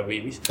bad about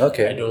babies.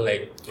 Okay. I don't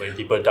like when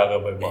people talk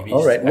about babies.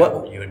 All right. I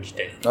hope you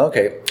understand.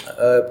 Okay.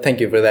 Thank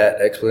you for that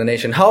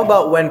explanation. How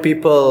about when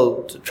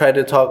people try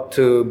to talk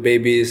to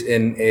babies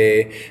in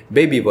a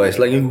baby voice,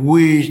 like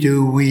 "We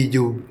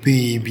do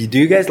baby"? Do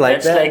you guys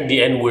like that? That's like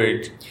the N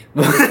word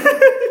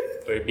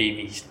for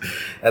babies.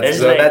 That's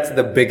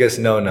the biggest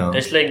no-no.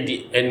 That's like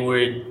the N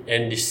word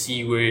and the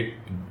C word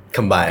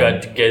combined.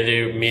 Got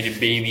together, made a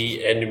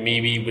baby, and the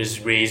baby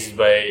was raised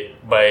by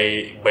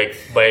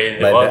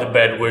all the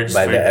bad words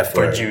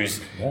for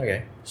Jews.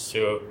 Okay.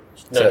 So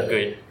it's not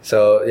good.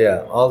 So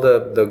yeah, all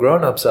the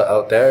grown-ups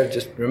out there,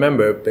 just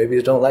remember,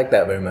 babies don't like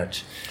that very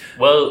much.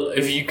 Well,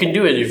 if you can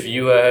do it, if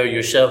you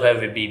yourself have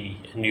a baby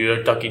and you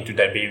are talking to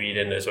that baby,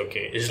 then that's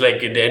okay. It's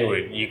like the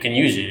N-word. You can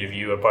use it if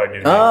you are part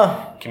of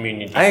the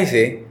community. I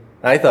see.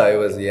 I thought it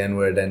was the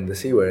N-word and the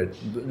C-word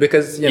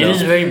because it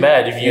is very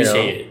bad if you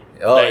say it.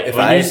 Oh, like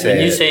when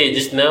you say it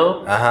just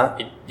now,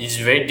 it's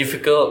very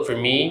difficult for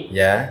me.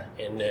 Yeah.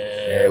 And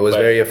it was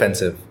very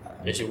offensive.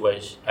 Yes, it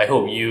was. I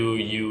hope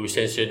you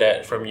censor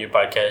that from your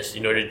podcast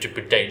in order to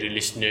protect the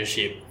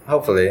listenership.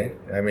 Hopefully,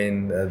 I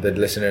mean the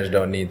listeners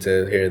don't need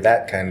to hear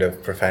that kind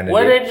of profanity.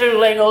 What I do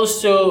like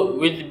also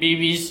with the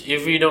babies,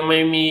 if you don't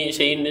mind me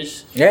saying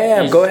this.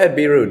 Yeah. Go ahead,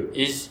 be rude.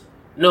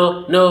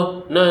 No,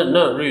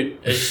 not rude.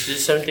 It's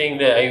just something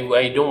that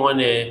I don't want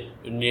to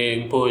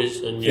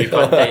impose on your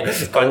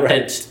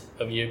contents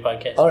of your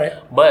podcast. All right.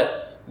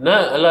 But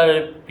not a lot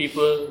of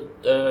people,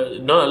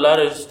 not a lot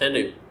of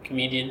stand-up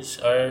comedians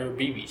are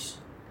babies.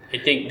 I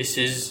think this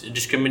is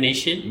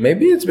discrimination.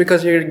 Maybe it's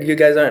because you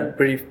guys aren't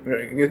very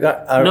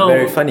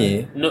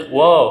funny. No,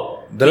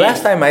 wow. The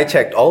last time I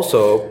checked,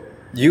 also,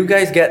 you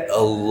guys get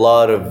a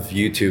lot of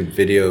YouTube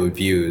video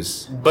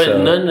views, but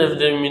none of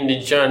them in the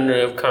genre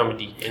of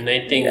comedy, and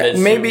I think that's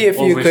maybe if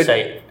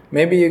oversight. you could.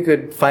 Maybe you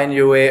could find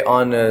your way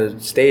on a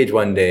stage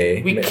one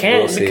day. We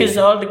can't because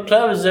all the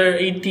clubs are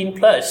 18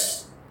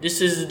 plus. This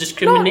is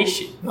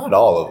discrimination. Not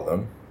all of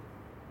them.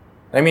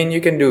 I mean, you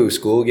can do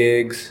school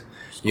gigs,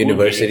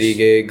 university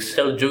gigs.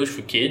 Tell jokes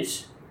for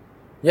kids.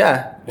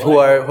 Yeah, who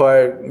are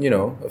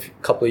a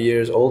couple of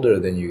years older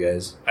than you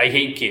guys. I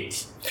hate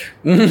kids.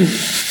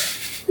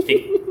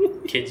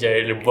 kids are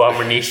an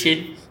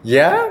abomination.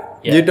 Yeah?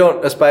 Yeah. You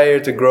don't aspire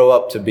to grow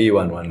up to be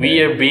one We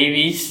day. are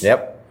babies.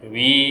 Yep.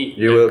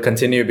 You will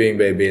continue being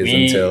babies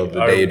we until the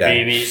are day you die.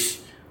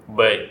 babies,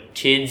 but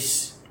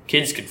kids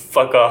could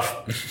fuck off.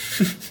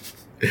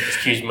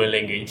 Excuse my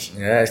language.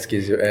 Yeah,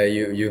 excuse you.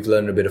 You've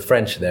learned a bit of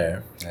French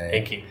there.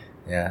 Thank you.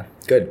 Yeah,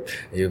 good.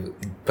 You've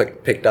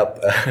picked up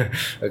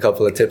a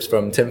couple of tips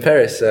from Tim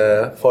Ferriss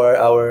for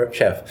our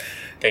chef.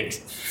 Thanks.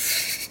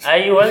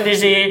 I want to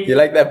say You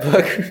like that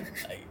book?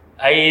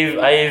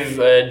 I've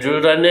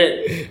drilled on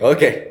it.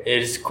 Okay.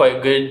 It's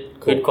quite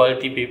good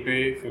quality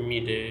paper for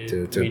me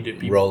to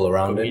To roll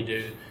around for it? me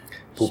to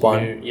Poop on?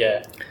 smear.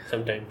 Yeah,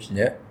 sometimes.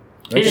 Yeah.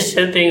 Here's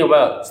something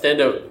about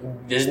stand up.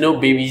 There's no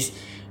babies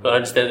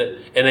on stand up,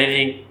 and I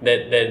think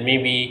that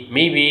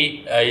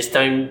maybe it's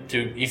time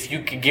to, if you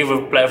could give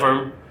a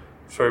platform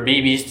for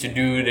babies to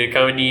do the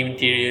comedy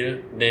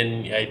material,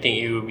 then I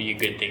think it would be a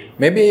good thing.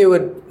 Maybe you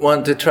would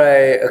want to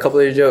try a couple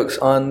of your jokes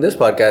on this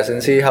podcast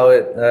and see how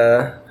it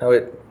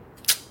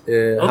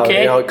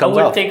Okay, how it I comes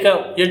will out. take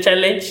up your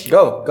challenge.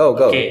 Go.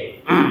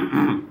 Okay.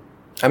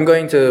 I'm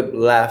going to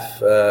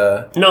laugh.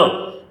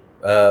 No,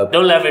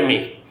 don't laugh at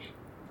me.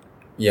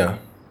 Yeah,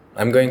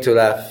 I'm going to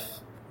laugh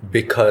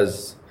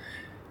because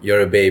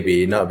you're a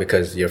baby, not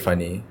because you're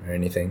funny or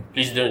anything.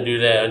 Please don't do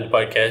that on the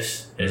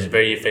podcast. It's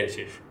very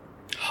offensive.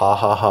 Ha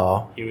ha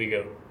ha. Here we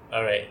go.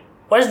 All right.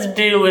 What's the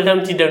deal with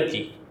Humpty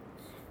Dumpty?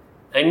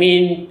 I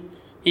mean,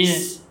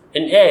 he's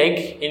an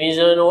egg and he's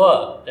on a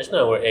wall. That's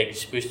not where eggs are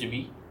supposed to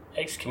be.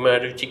 Eggs come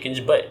out of chicken's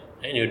butt.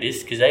 I know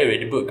this because I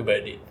read a book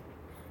about it.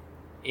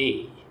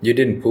 Hey. You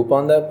didn't poop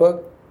on that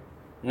book?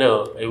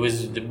 No, it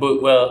was the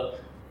book. Well,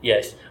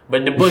 yes,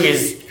 but the book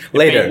is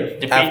Later,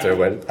 the after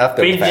the fact.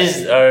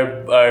 pages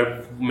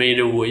are made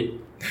of wood,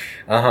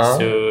 Uh-huh.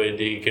 so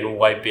they can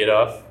wipe it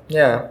off.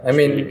 Yeah, I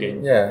mean, really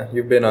good. yeah,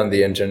 you've been on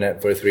the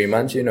internet for 3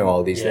 months. You know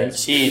all these Yeah. things.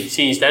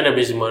 See, stand up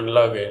is a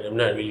monologue, and I'm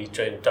not really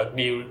trying to talk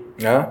to you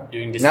No?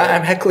 during this. No,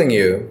 time. I'm heckling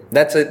you.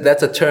 That's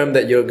a term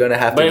that you're gonna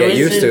have to But get it's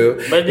used to.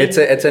 but It's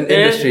an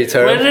industry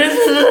term. But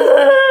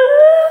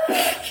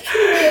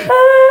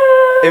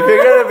If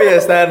you're gonna be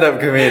a stand-up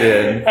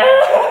comedian,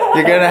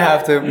 you're gonna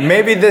have to.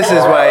 Maybe this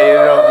is why you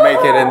don't make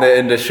it in the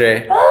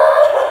industry,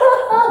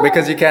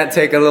 because you can't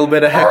take a little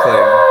bit of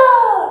heckling.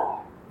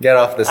 Get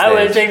off the I will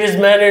stage. take this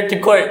matter to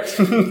court.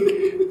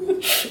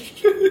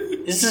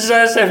 This is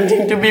not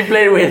something to be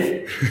played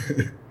with.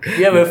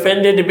 You have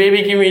offended the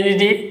baby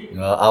community.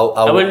 Well,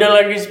 I will no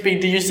longer speak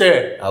to you,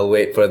 sir. I'll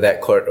wait for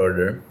that court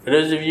order. For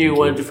those of you who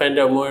want to find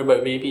out more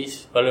about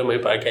babies, follow my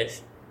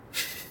podcast.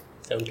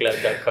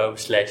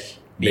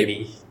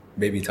 SoundCloud.com/babies.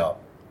 Baby talk.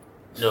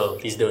 No,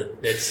 please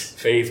don't. That's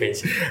very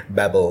offensive.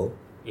 Babble.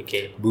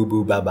 Okay. Boo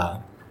boo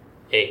baba.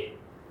 Hey.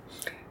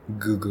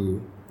 Goo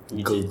goo.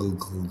 You Goo too. goo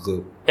goo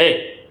goo.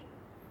 Hey.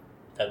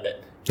 Stop that.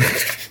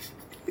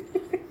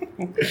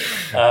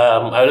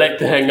 I would like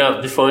to hang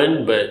up the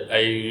phone, but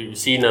I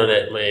see now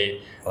that my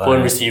phone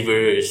Wow. receiver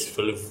is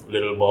full of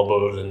little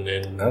bubbles and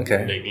then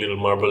Okay. like little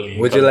marble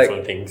Would you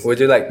like? things. Would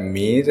you like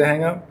me to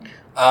hang up?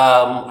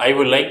 I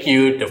would like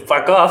you to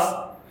fuck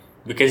off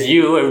because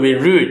you have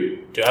been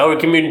rude to our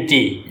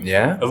community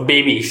Yeah. of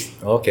babies.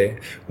 Okay.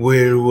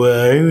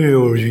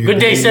 Good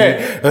day, sir.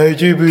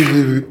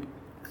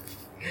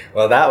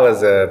 Well, that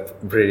was a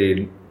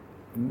pretty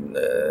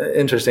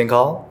interesting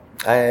call.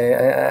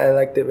 I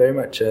liked it very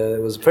much.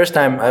 It was the first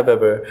time I've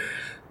ever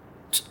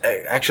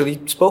actually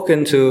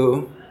spoken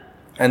to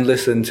and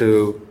listened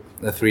to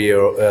a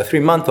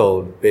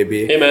 3-month-old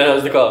baby. Hey man,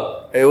 how's the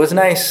call? It was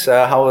nice.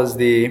 How was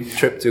the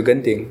trip to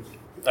Genting?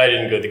 I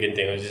didn't go to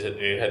Genting. I just had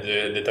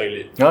the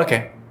toilet.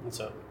 Okay,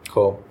 So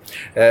cool.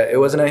 It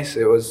was nice.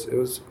 It was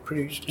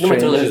pretty you know, my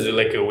toilet strange. has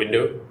like a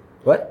window.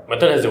 What? My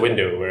toilet has a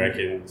window where I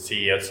can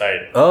see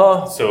outside.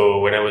 Oh. So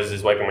when I was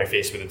just wiping my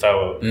face with a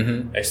towel,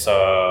 Mm-hmm. I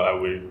saw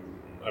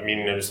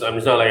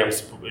it's not like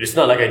it's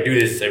not like I do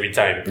this every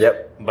time.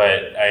 Yep. But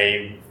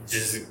I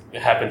just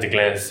happened to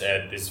glance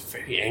at this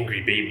very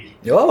angry baby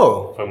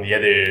Oh. from the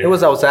other. It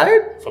was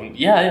outside?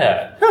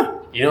 Yeah. Huh.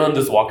 You know, on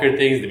those walker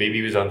things, the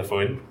baby was on the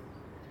phone.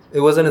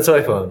 It wasn't a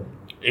toy phone.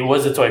 It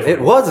was a toy phone.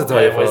 It was a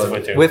toy Yeah, it was a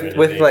phone. toy With phone, I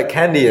with think. like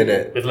candy in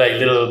it. with like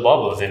little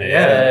bubbles in it.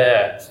 Yeah.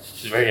 Yeah.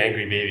 It's a very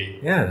angry baby.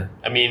 Yeah.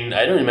 I mean,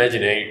 I don't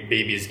imagine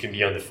babies can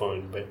be on the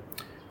phone, but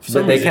for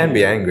But they can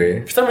be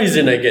angry. For some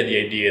reason, I get the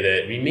idea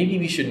that maybe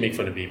we should make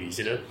fun of babies.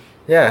 You know.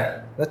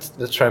 Yeah. Let's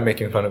try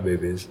making fun of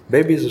babies.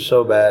 Babies are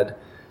so bad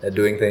at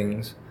doing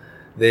things.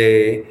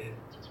 They.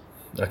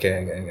 Okay,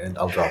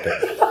 I'll drop it.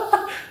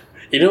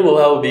 You know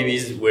how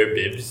babies wear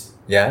bibs?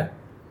 Yeah.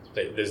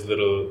 Like this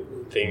little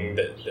thing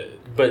that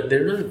but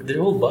their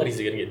whole bodies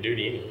are gonna get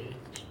dirty anyway.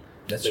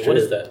 That's Like, true.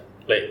 what is that?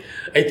 Like,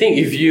 I think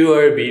if you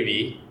are a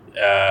baby,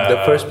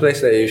 The first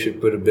place that you should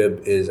put a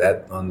bib is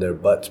on their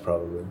butts,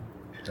 probably.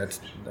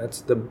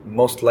 That's the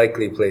most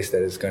likely place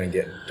that it's gonna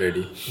get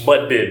dirty.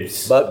 butt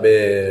bibs. Butt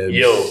bibs.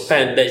 Yo,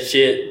 pan that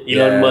shit.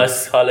 Elon Yeah.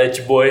 Musk, holla at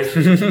your boy.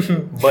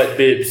 Butt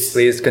bibs.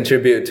 Please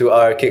contribute to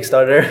our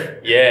Kickstarter.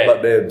 Yeah.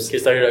 Butt bibs.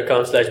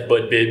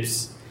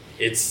 Kickstarter.com/buttbibs.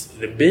 It's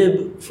the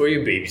bib for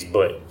your baby's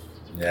butt.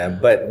 Yeah,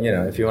 but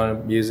if you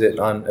want to use it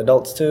on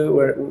adults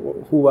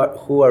too,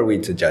 who are we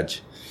to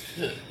judge?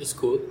 Yeah, it's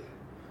cool.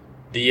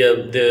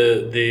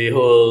 The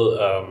whole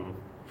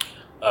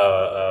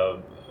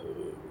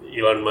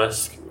Elon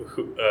Musk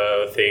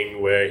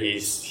thing where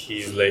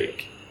he's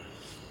like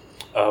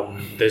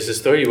there's a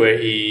story where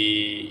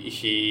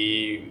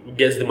he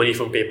gets the money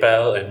from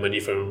PayPal and money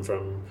from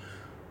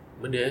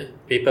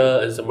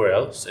PayPal and somewhere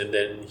else, and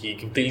then he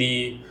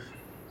completely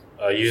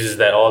uses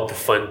that all to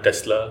fund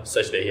Tesla,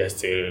 such that he has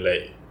to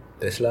like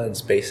Tesla and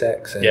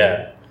SpaceX. And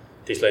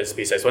Tesla and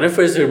SpaceX. When I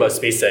first heard about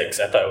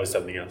SpaceX, I thought it was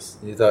something else.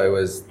 You thought it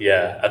was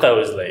I thought it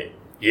was like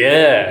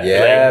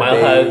like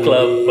Mile High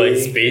Club, but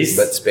space.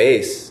 But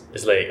space.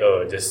 It's like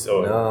No,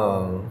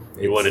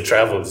 you want to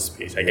travel to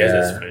space. I guess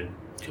that's fine.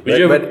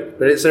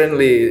 But it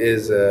certainly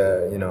is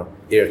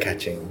ear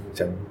catching.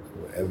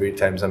 Every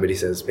time somebody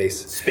says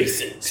SpaceX.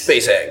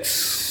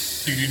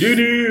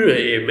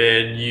 Hey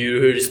man,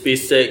 you heard of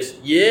SpaceX?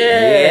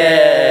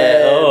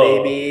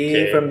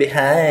 Baby, from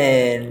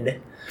behind.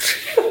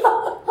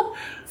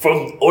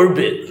 From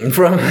orbit.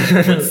 From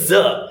What's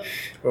up?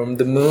 From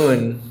the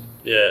moon.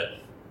 Yeah.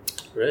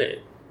 Right.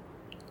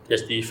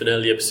 That's the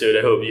finale episode.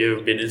 I hope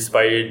you've been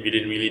inspired. We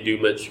didn't really do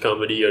much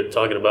comedy or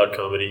talking about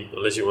comedy,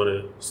 unless you want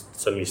to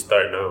suddenly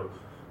start now.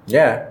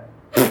 Yeah.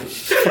 Do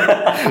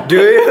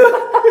you?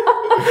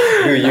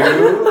 Do you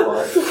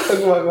want to talk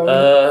about comedy?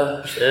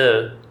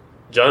 Yeah.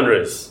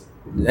 Genres.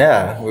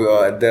 Yeah.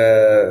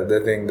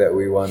 The thing that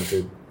we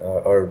wanted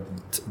or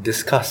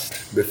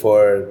discussed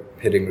before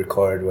hitting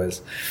record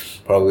was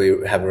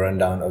probably have a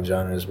rundown of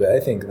genres, but I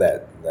think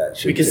that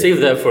should we can save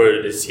that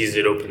for the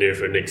season opener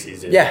for next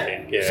season. Yeah. I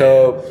think. Yeah.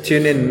 So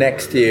tune in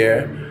next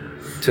year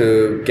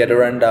to get a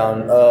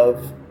rundown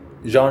of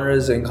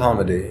genres in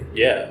comedy.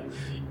 Yeah.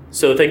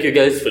 So thank you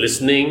guys for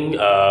listening.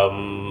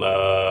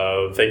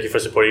 Thank you for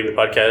supporting the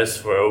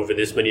podcast for over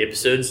this many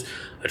episodes.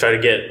 I try to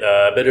get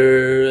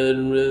better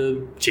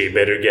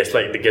guests.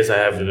 Like the guests I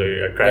have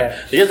are crap.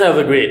 Yeah. The guests I have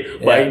are great.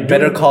 But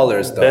Better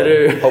callers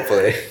though.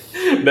 Hopefully.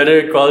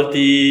 Better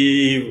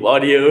quality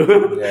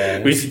audio.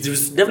 Yeah. We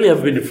definitely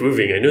have been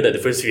improving. I know that the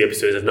first few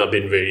episodes have not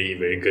been very,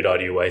 very good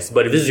audio wise.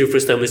 But if this is your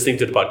first time listening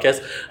to the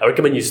podcast, I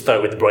recommend you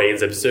start with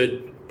Brian's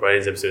episode.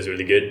 Brian's episode is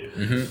really good.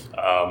 Mm-hmm.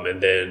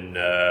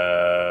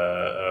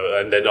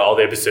 And then all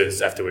the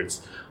episodes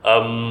afterwards.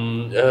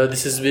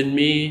 This has been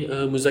me,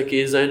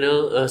 Muzaki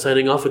Zainal,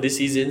 signing off for this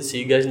season. See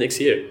you guys next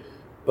year.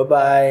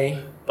 Bye-bye.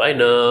 Bye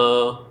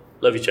now.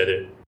 Love each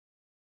other.